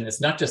application.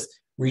 It's not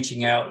just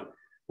reaching out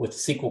with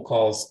SQL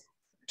calls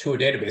to a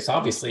database.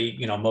 Obviously,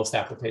 most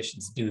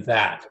applications do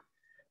that.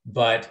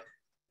 But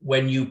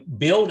when you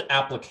build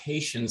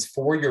applications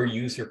for your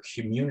user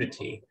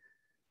community,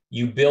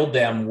 you build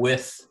them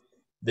with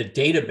the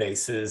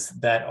databases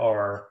that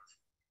are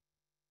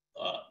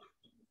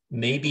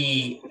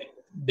maybe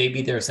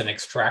there's an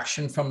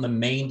extraction from the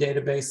main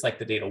database, like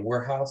the data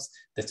warehouse,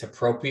 that's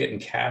appropriate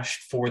and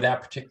cached for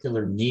that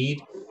particular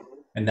need.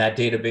 And that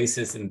database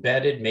is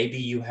embedded. Maybe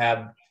you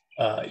have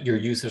your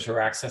users are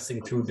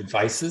accessing through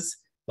devices,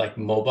 like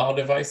mobile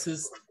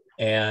devices,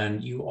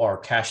 and you are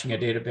caching a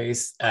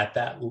database at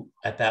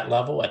that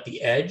level, at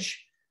the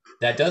edge.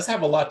 That does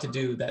have a lot to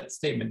do, that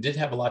statement did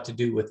have a lot to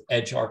do with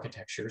edge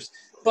architectures,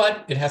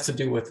 but it has to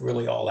do with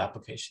really all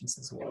applications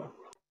as well.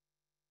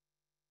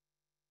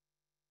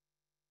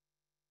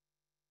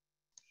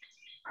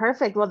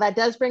 Perfect. Well, that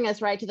does bring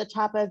us right to the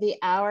top of the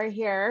hour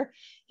here.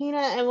 Hina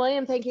and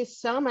William, thank you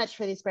so much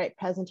for these great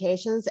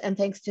presentations. And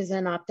thanks to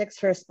Xenoptics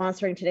for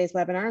sponsoring today's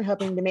webinar and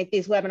helping to make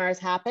these webinars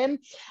happen.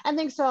 And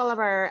thanks to all of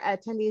our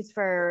attendees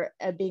for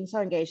being so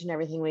engaged in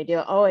everything we do.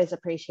 Always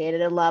appreciate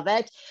it and love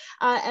it.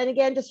 And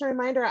again, just a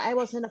reminder, I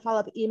will send a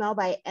follow-up email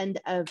by end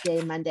of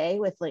day Monday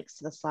with links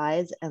to the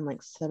slides and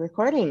links to the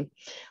recording.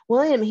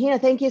 William, Hina,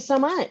 thank you so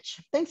much.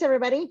 Thanks,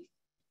 everybody.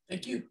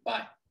 Thank you.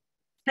 Bye.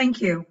 Thank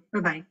you.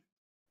 Bye-bye.